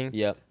for learning.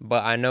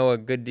 But I know a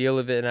good deal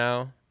of it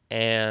now,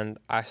 and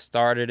I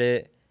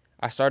started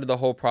the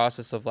whole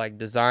process of like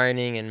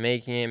designing and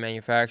making it,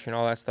 manufacturing,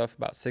 all that stuff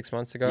about 6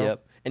 months ago.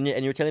 And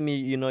you're telling me,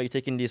 you're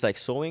taking these like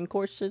sewing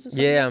courses or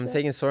something? Yeah, I'm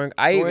taking sewing.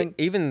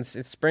 Even in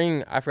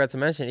spring, I forgot to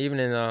mention, even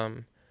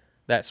in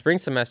that spring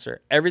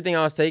semester, everything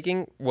I was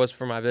taking was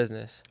for my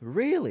business.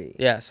 Really?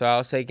 Yeah, so I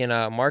was taking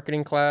a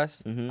marketing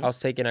class. I was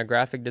taking a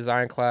graphic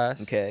design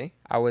class. Okay.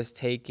 I was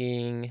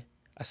taking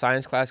a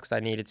science class because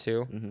I needed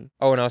to.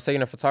 Oh, and I was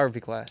taking a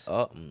photography class.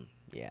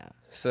 Yeah.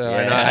 So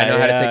I know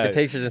how to take the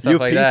pictures and stuff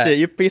like that.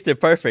 You pieced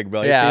it perfect,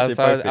 bro. Yeah,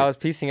 I was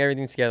piecing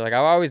everything together. Like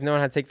I've always known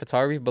how to take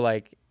photography, but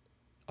like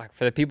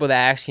for the people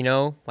that actually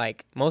know,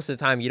 like most of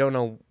the time you don't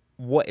know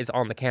what is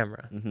on the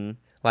camera.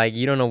 Like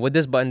you don't know what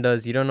this button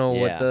does. You don't know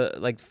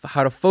what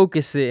how to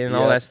focus it and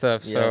all that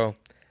stuff. So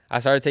I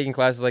started taking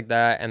classes like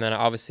that, and then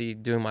obviously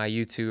doing my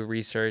YouTube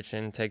research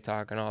and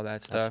TikTok and all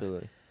that stuff.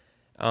 Absolutely.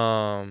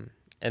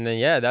 And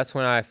then that's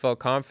when I felt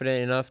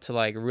confident enough to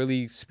like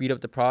really speed up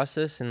the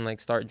process and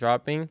like start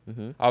dropping.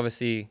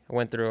 Obviously, I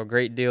went through a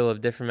great deal of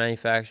different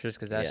manufacturers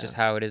because that's just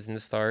how it is in the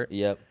start.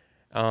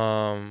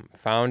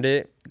 Found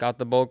it, got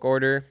the bulk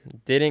order.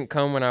 Didn't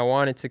come when I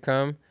wanted to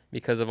come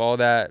because of all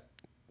that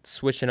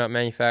switching up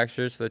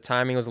manufacturers. So the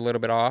timing was a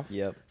little bit off.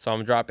 Yep. So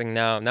I'm dropping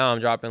now. Now I'm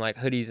dropping like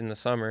hoodies in the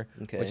summer,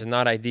 which is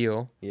not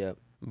ideal. Yep.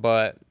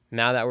 But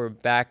now that we're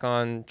back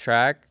on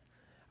track,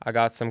 I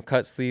got some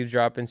cut sleeves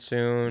dropping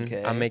soon.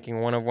 Okay. I'm making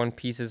one-of-one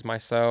pieces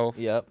myself.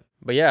 Yep.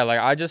 But yeah, like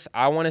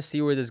I want to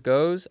see where this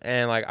goes,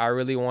 and like I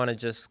really want to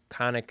just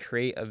kind of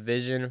create a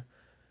vision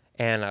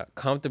and a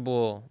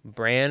comfortable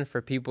brand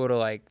for people to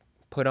like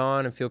put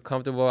on and feel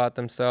comfortable about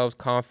themselves,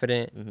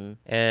 confident,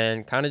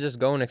 and kind of just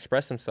go and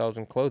express themselves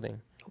in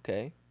clothing.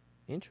 Okay,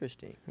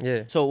 interesting.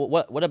 Yeah. So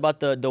what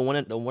about the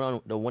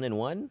one in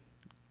one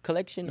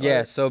collection?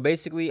 Yeah. So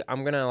basically,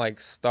 I'm gonna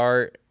like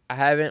start. I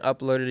haven't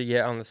uploaded it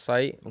yet on the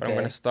site, but I'm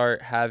gonna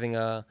start having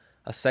a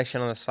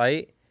section on the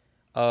site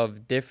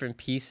of different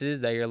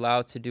pieces that you're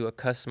allowed to do a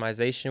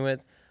customization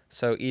with.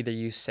 So either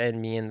you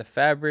send me in the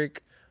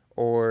fabric,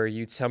 or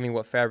you tell me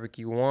what fabric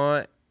you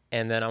want,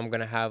 and then I'm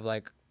gonna have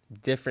like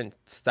different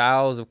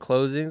styles of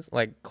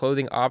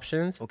clothing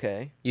options.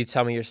 Okay. You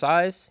tell me your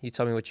size, you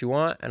tell me what you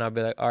want, and I'll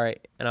be like, all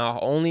right. And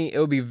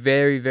it'll be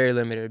very, very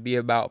limited. It'll be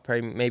about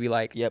maybe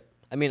like. Yep.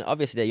 I mean,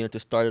 obviously, you know, to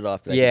start it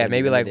off. Like, yeah,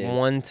 maybe like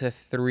 1 to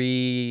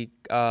 3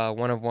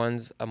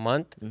 one-of-ones a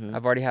month.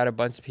 I've already had a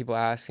bunch of people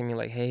asking me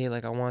like, hey,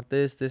 like I want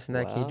this, and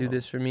that. Wow. Can you do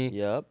this for me?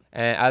 Yep.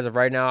 And as of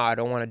right now, I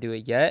don't want to do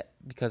it yet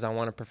because I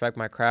want to perfect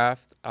my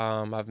craft.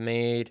 I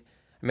made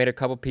a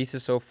couple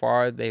pieces so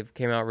far. They've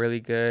came out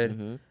really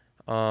good.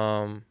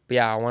 But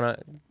yeah, I want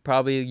to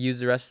probably use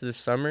the rest of the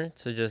summer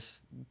to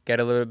just get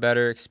a little bit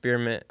better,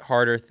 experiment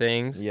harder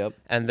things. Yep.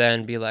 And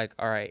then be like,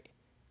 all right,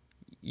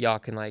 y'all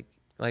can like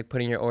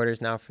put in your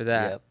orders now for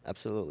that. Yep,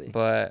 absolutely.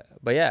 But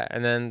yeah,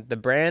 and then the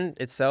brand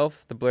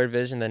itself, the Blurred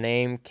Vision, the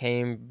name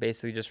came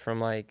basically just from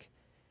like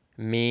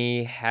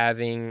me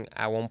having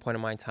at one point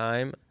in my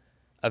time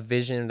a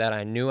vision that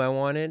I knew I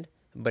wanted,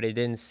 but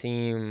it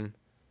seemed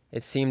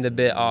a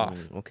bit off.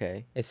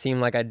 Okay. It seemed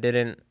like I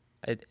didn't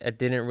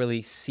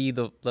really see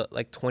the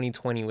like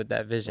 2020 with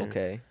that vision.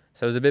 Okay.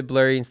 So it was a bit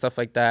blurry and stuff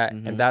like that.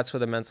 And that's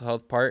where the mental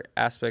health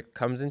aspect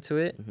comes into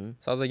it.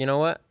 So I was like, you know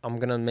what? I'm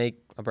going to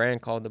make a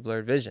brand called the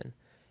Blurred Vision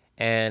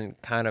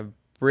and kind of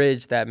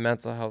bridge that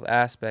mental health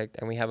aspect.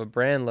 And we have a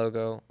brand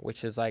logo,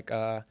 which is like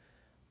a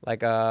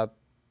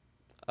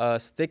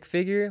stick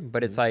figure,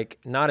 but it's like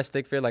not a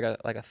stick figure,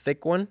 like a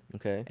thick one.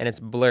 Okay. And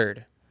it's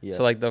blurred. Yeah.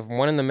 So like the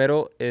one in the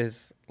middle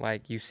is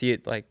like you see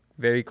it like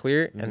very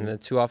clear, and the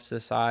two off to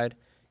the side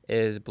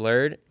is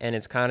blurred, and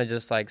it's kind of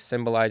just like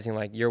symbolizing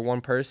like you're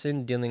one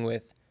person dealing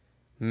with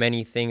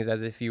many things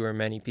as if you were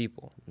many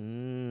people.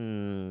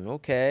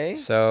 Okay.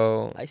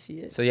 So I see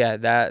it. So yeah,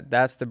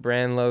 that's the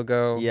brand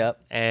logo.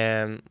 Yep.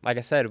 And like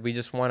I said, we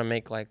just want to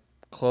make like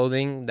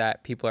clothing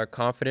that people are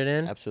confident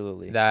in.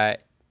 Absolutely.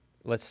 That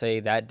let's say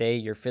that day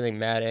you're feeling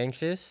mad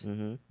anxious,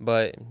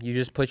 but you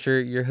just put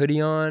your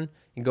hoodie on,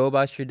 you go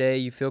about your day,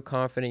 you feel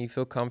confident, you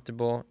feel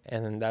comfortable,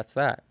 and then that's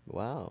that.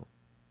 Wow.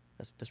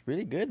 That's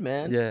really good,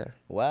 man. Yeah.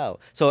 Wow.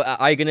 So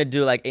are you gonna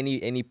do like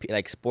any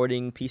like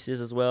sporting pieces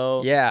as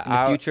well? Yeah. In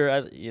the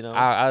future, you know.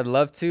 I'd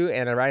love to,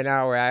 and right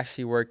now we're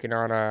actually working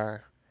on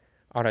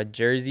a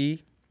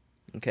jersey.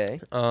 Okay.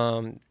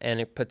 And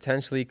it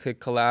potentially could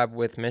collab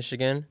with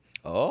Michigan.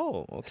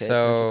 Oh, okay.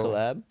 So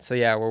collab. So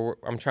yeah,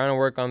 I'm trying to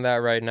work on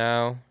that right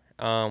now,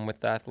 with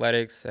the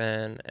athletics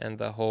and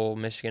the whole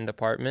Michigan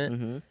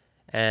department,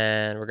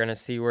 and we're gonna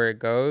see where it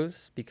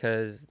goes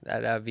because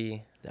that'd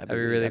be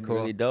really cool.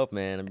 Really dope,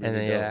 man. And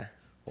then, yeah.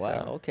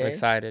 Wow. So okay. I'm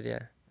excited.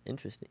 Yeah.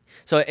 Interesting.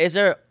 So is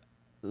there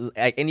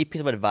like any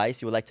piece of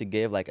advice you would like to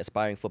give like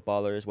aspiring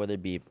footballers, whether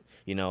it be,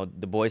 you know,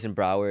 the boys in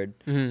Broward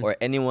or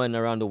anyone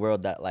around the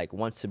world that like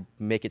wants to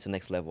make it to the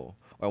next level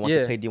or wants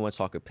to play D1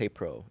 soccer, play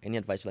pro? Any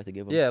advice you'd like to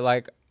give them? Yeah,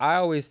 like I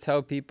always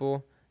tell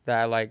people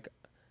that like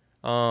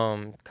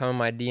come in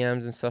my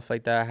DMs and stuff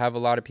like that. I have a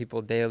lot of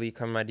people daily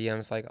come in my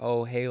DMs like,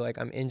 oh, hey, like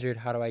I'm injured.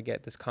 How do I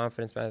get this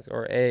confidence back?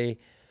 Or hey,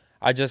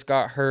 I just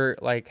got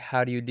hurt. Like,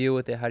 how do you deal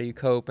with it? How do you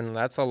cope? And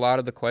that's a lot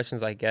of the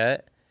questions I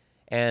get.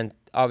 And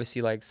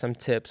obviously, like, some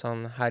tips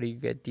on how do you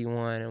get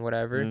D1 and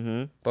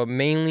whatever. But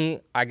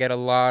mainly, I get a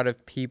lot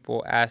of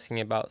people asking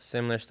about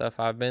similar stuff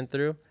I've been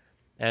through.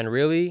 And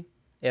really,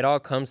 it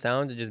all comes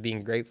down to just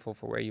being grateful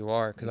for where you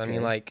are. Because, I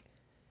mean, like,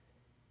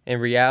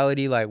 in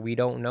reality, like, we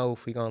don't know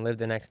if we're going to live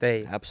the next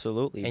day.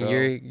 Absolutely, and bro.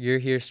 you're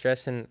here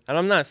stressing. And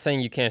I'm not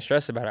saying you can't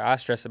stress about it. I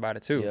stress about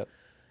it, too. Yep.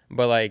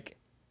 But, like,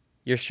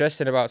 you're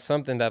stressing about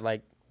something that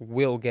like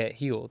will get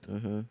healed.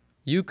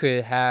 You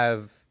could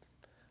have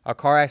a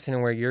car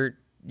accident where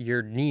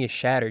your knee is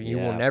shattered. You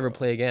will never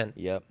play again.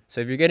 Yep.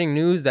 So if you're getting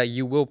news that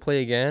you will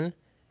play again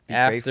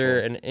after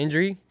an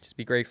injury, just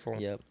be grateful.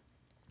 Yep.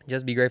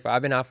 Just be grateful.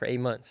 I've been out for 8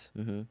 months,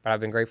 but I've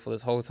been grateful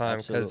this whole time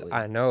because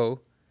I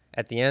know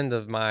at the end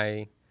of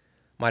my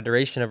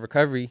duration of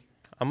recovery,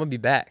 I'm gonna be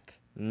back.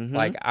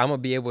 Like I'm gonna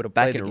be able to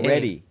play back the and game.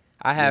 ready.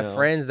 I have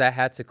friends that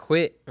had to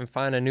quit and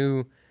find a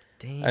new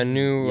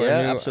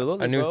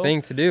absolutely,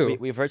 thing to do.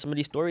 We've heard some of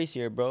these stories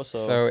here, bro.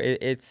 So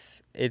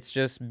it's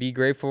just be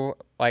grateful.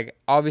 Like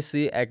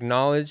obviously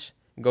acknowledge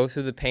go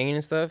through the pain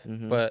and stuff,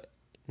 but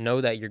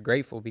know that you're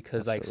grateful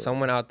because like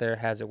someone out there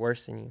has it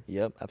worse than you.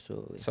 Yep,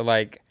 absolutely. So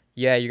like,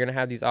 yeah, you're gonna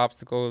have these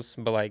obstacles,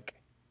 but like,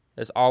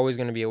 there's always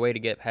gonna be a way to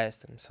get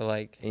past them. So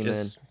like,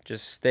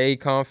 just stay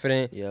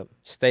confident. Yep.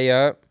 Stay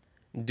up,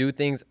 do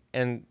things,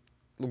 and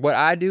what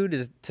I do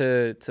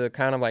to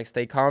kind of like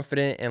stay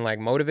confident and like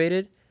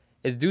motivated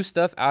is do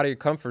stuff out of your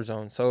comfort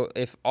zone. So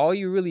if all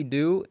you really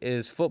do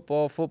is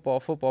football,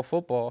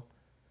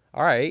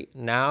 all right,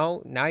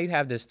 now you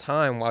have this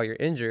time while you're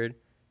injured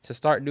to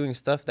start doing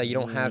stuff that you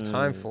don't have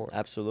time for.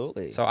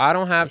 Absolutely. So I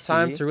don't have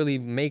time to really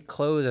make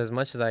clothes as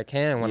much as I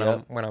can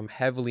when I'm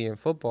heavily in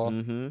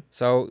football.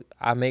 So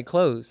I make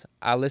clothes.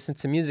 I listen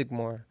to music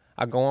more.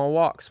 I go on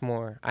walks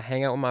more. I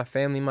hang out with my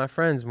family, my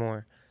friends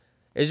more.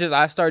 It's just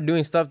I start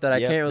doing stuff that I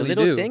can't really do.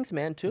 The little things,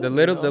 man, too. The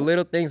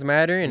little things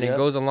matter, and it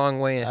goes a long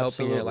way in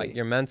helping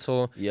your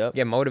mental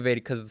get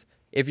motivated. Because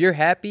if you're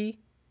happy,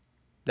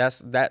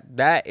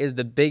 that is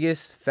the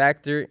biggest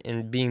factor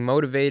in being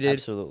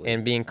motivated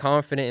and being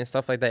confident and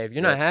stuff like that. If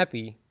you're not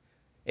happy,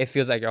 it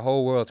feels like your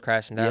whole world's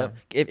crashing down.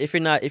 If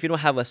you don't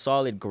have a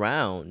solid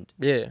ground,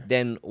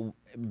 then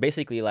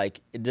basically like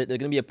there's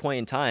gonna be a point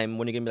in time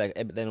when you're gonna be like,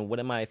 hey, then what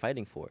am I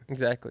fighting for?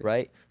 Exactly.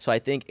 Right. So I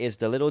think it's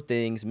the little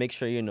things. Make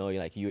sure your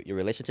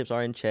relationships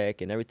are in check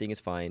and everything is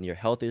fine. Your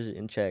health is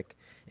in check,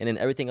 and then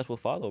everything else will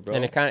follow, bro.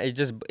 And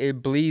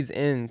it bleeds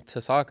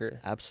into soccer.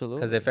 Absolutely.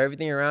 Because if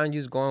everything around you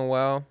is going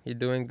well, you're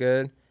doing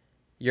good.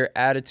 Your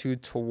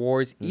attitude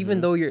towards,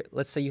 even though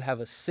let's say you have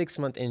a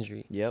 6-month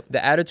injury.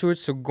 The attitude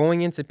to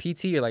going into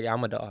PT, you're like,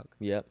 I'm a dog.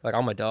 Like,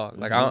 I'm a dog.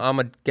 Like, I'm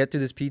going to get through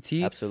this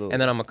PT. Absolutely. And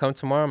then I'm going to come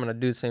tomorrow, I'm going to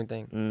do the same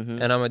thing.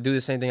 And I'm going to do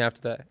the same thing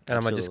after that. And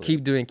I'm going to just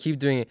keep doing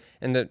it.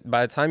 And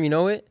by the time you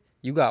know it,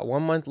 you got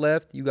 1 month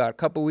left. You got a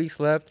couple weeks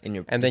left.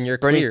 And then you're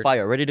burning cleared.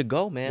 fire, ready to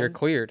go, man. You're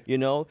cleared.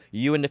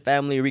 You and the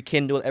family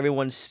rekindle.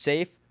 Everyone's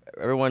safe.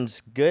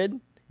 Everyone's good.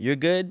 You're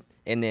good.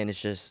 And then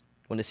it's just,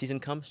 when the season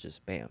comes,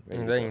 just bam.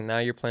 And then now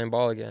you're playing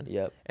ball again.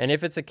 And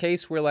if it's a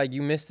case where like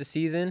you missed the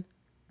season,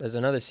 there's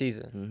another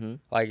season.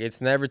 Like it's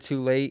never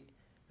too late.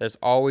 There's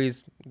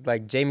always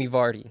like Jamie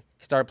Vardy.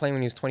 He started playing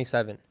when he was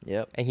 27.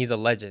 And he's a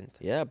legend.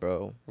 Yeah,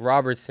 bro.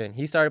 Robertson.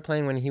 He started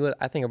playing when he was,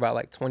 I think, about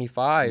like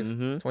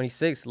 25,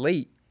 26,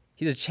 late.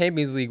 He's a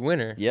Champions League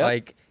winner.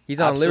 Like he's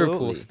on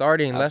Liverpool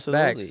starting left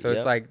back. So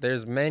it's like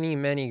there's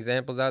many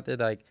examples out there.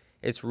 Like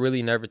it's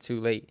really never too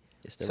late.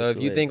 So if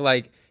you think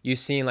like you've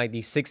seen like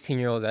these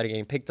 16-year-olds that are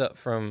getting picked up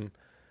from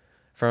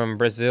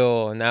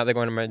Brazil and now they're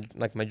going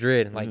to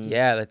Madrid, like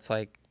that's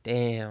like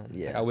damn.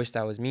 Like, I wish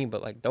that was me,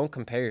 but like don't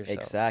compare yourself.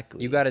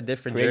 Exactly. You got a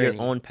different journey. Create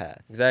your own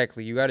path.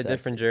 Exactly. You got a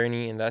different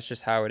journey, and that's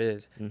just how it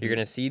is. You're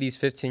gonna see these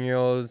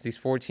 15-year-olds, these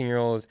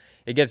 14-year-olds.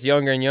 It gets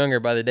younger and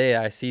younger by the day.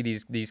 I see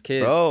these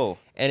kids, bro,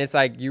 and it's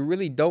like you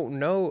really don't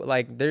know.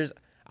 Like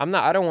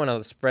I don't want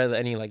to spread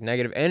any like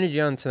negative energy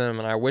onto them,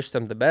 and I wish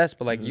them the best,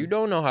 but like you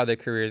don't know how their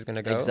career is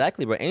gonna go.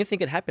 Exactly, bro. Anything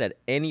could happen at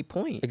any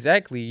point.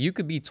 Exactly. You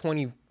could be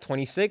 20,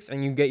 26,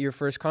 and you get your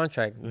first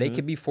contract. They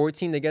could be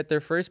 14, they get their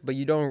first, but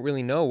you don't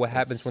really know what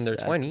happens when they're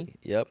 20.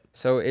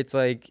 So it's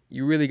like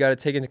you really got to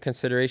take into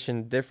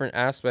consideration different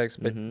aspects,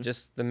 but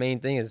just the main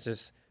thing is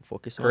just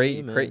focus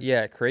create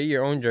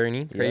your own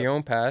journey, create your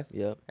own path,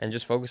 and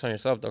just focus on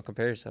yourself. Don't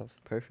compare yourself.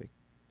 Perfect.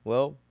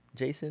 Well,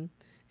 Jason,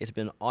 it's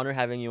been an honor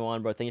having you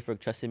on, bro. Thank you for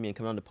trusting me and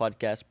coming on the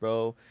podcast,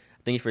 bro.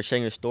 Thank you for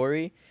sharing your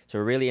story. It's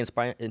a really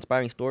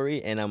inspiring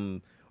story,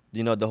 and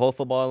the whole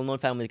Football Unknown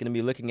family is gonna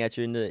be looking at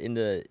you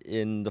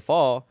in the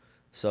fall.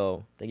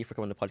 So thank you for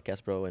coming on the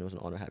podcast, bro, and it was an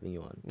honor having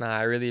you on. Nah,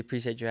 I really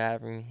appreciate you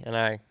having me, and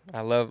I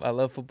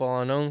love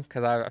Football Unknown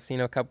because I've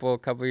seen a couple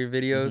of your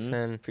videos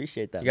and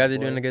appreciate that. You guys are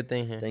doing a good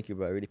thing here. Thank you,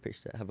 bro. I really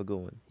appreciate that. Have a good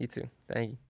one. You too. Thank you.